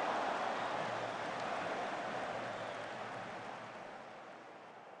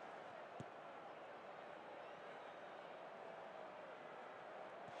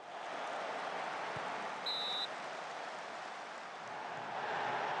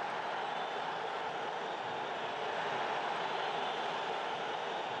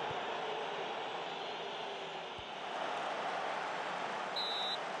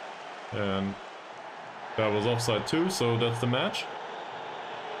 And that was offside too, so that's the match.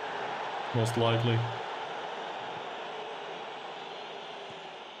 Most likely.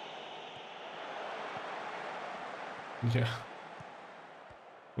 Yeah.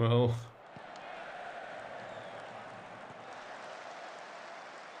 Well.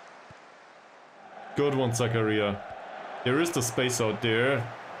 Good one, Zakaria. There is the space out there.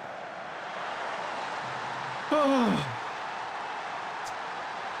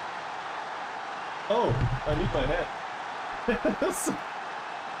 Oh, I need my head.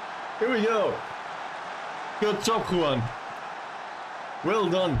 Here we go. Good job, Juan. Well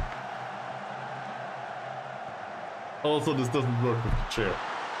done. Also, this doesn't work with the chair.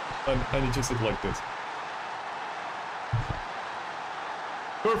 I need to sit like this.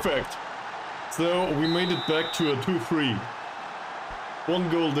 Perfect. So we made it back to a 2-3. One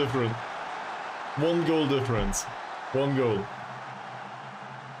goal different. One goal difference. One goal.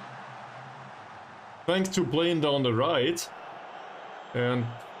 Thanks to playing down the right and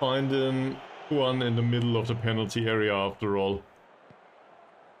finding one in the middle of the penalty area after all.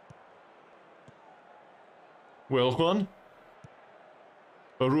 Well, Juan?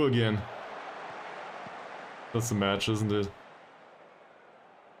 Baru again. That's the match, isn't it?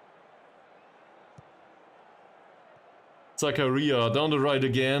 Zakaria down the right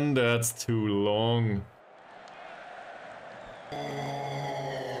again. That's too long.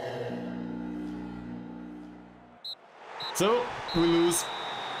 So, we lose.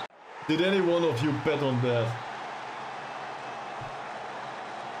 Did any one of you bet on that?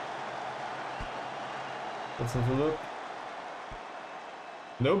 Let's have a look.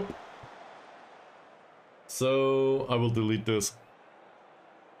 Nope. So, I will delete this.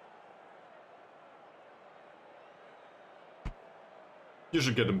 You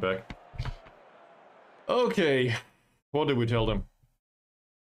should get him back. Okay. What did we tell them?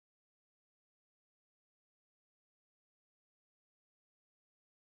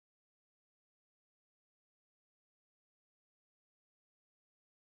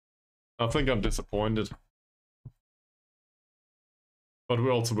 I think I'm disappointed. But we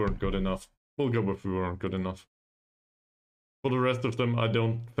also weren't good enough. We'll go with we weren't good enough. For the rest of them, I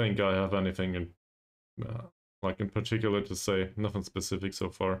don't think I have anything in, like in particular to say. Nothing specific so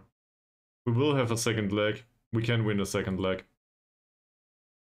far. We will have a second leg. We can win a second leg.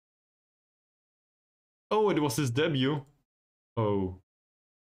 Oh, it was his debut. Oh.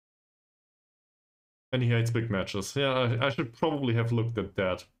 And he hates big matches. Yeah, I should probably have looked at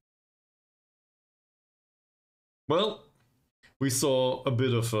that. Well, we saw a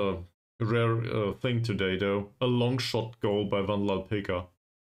bit of a rare thing today, though. A long shot goal by Vanlalpeka.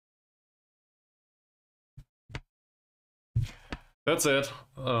 That's it.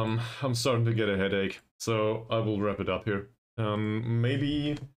 I'm starting to get a headache, so I will wrap it up here.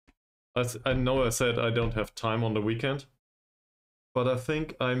 Maybe... I know I said I don't have time on the weekend, but I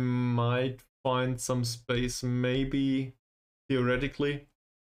think I might find some space, maybe, theoretically.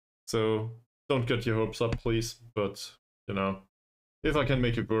 So, don't get your hopes up, please, but, you know, if I can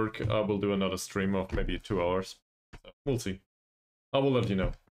make it work, I will do another stream of maybe 2 hours. We'll see. I will let you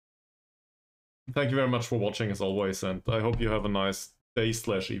know. Thank you very much for watching as always, and I hope you have a nice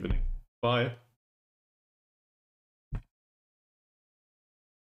day/evening. Bye.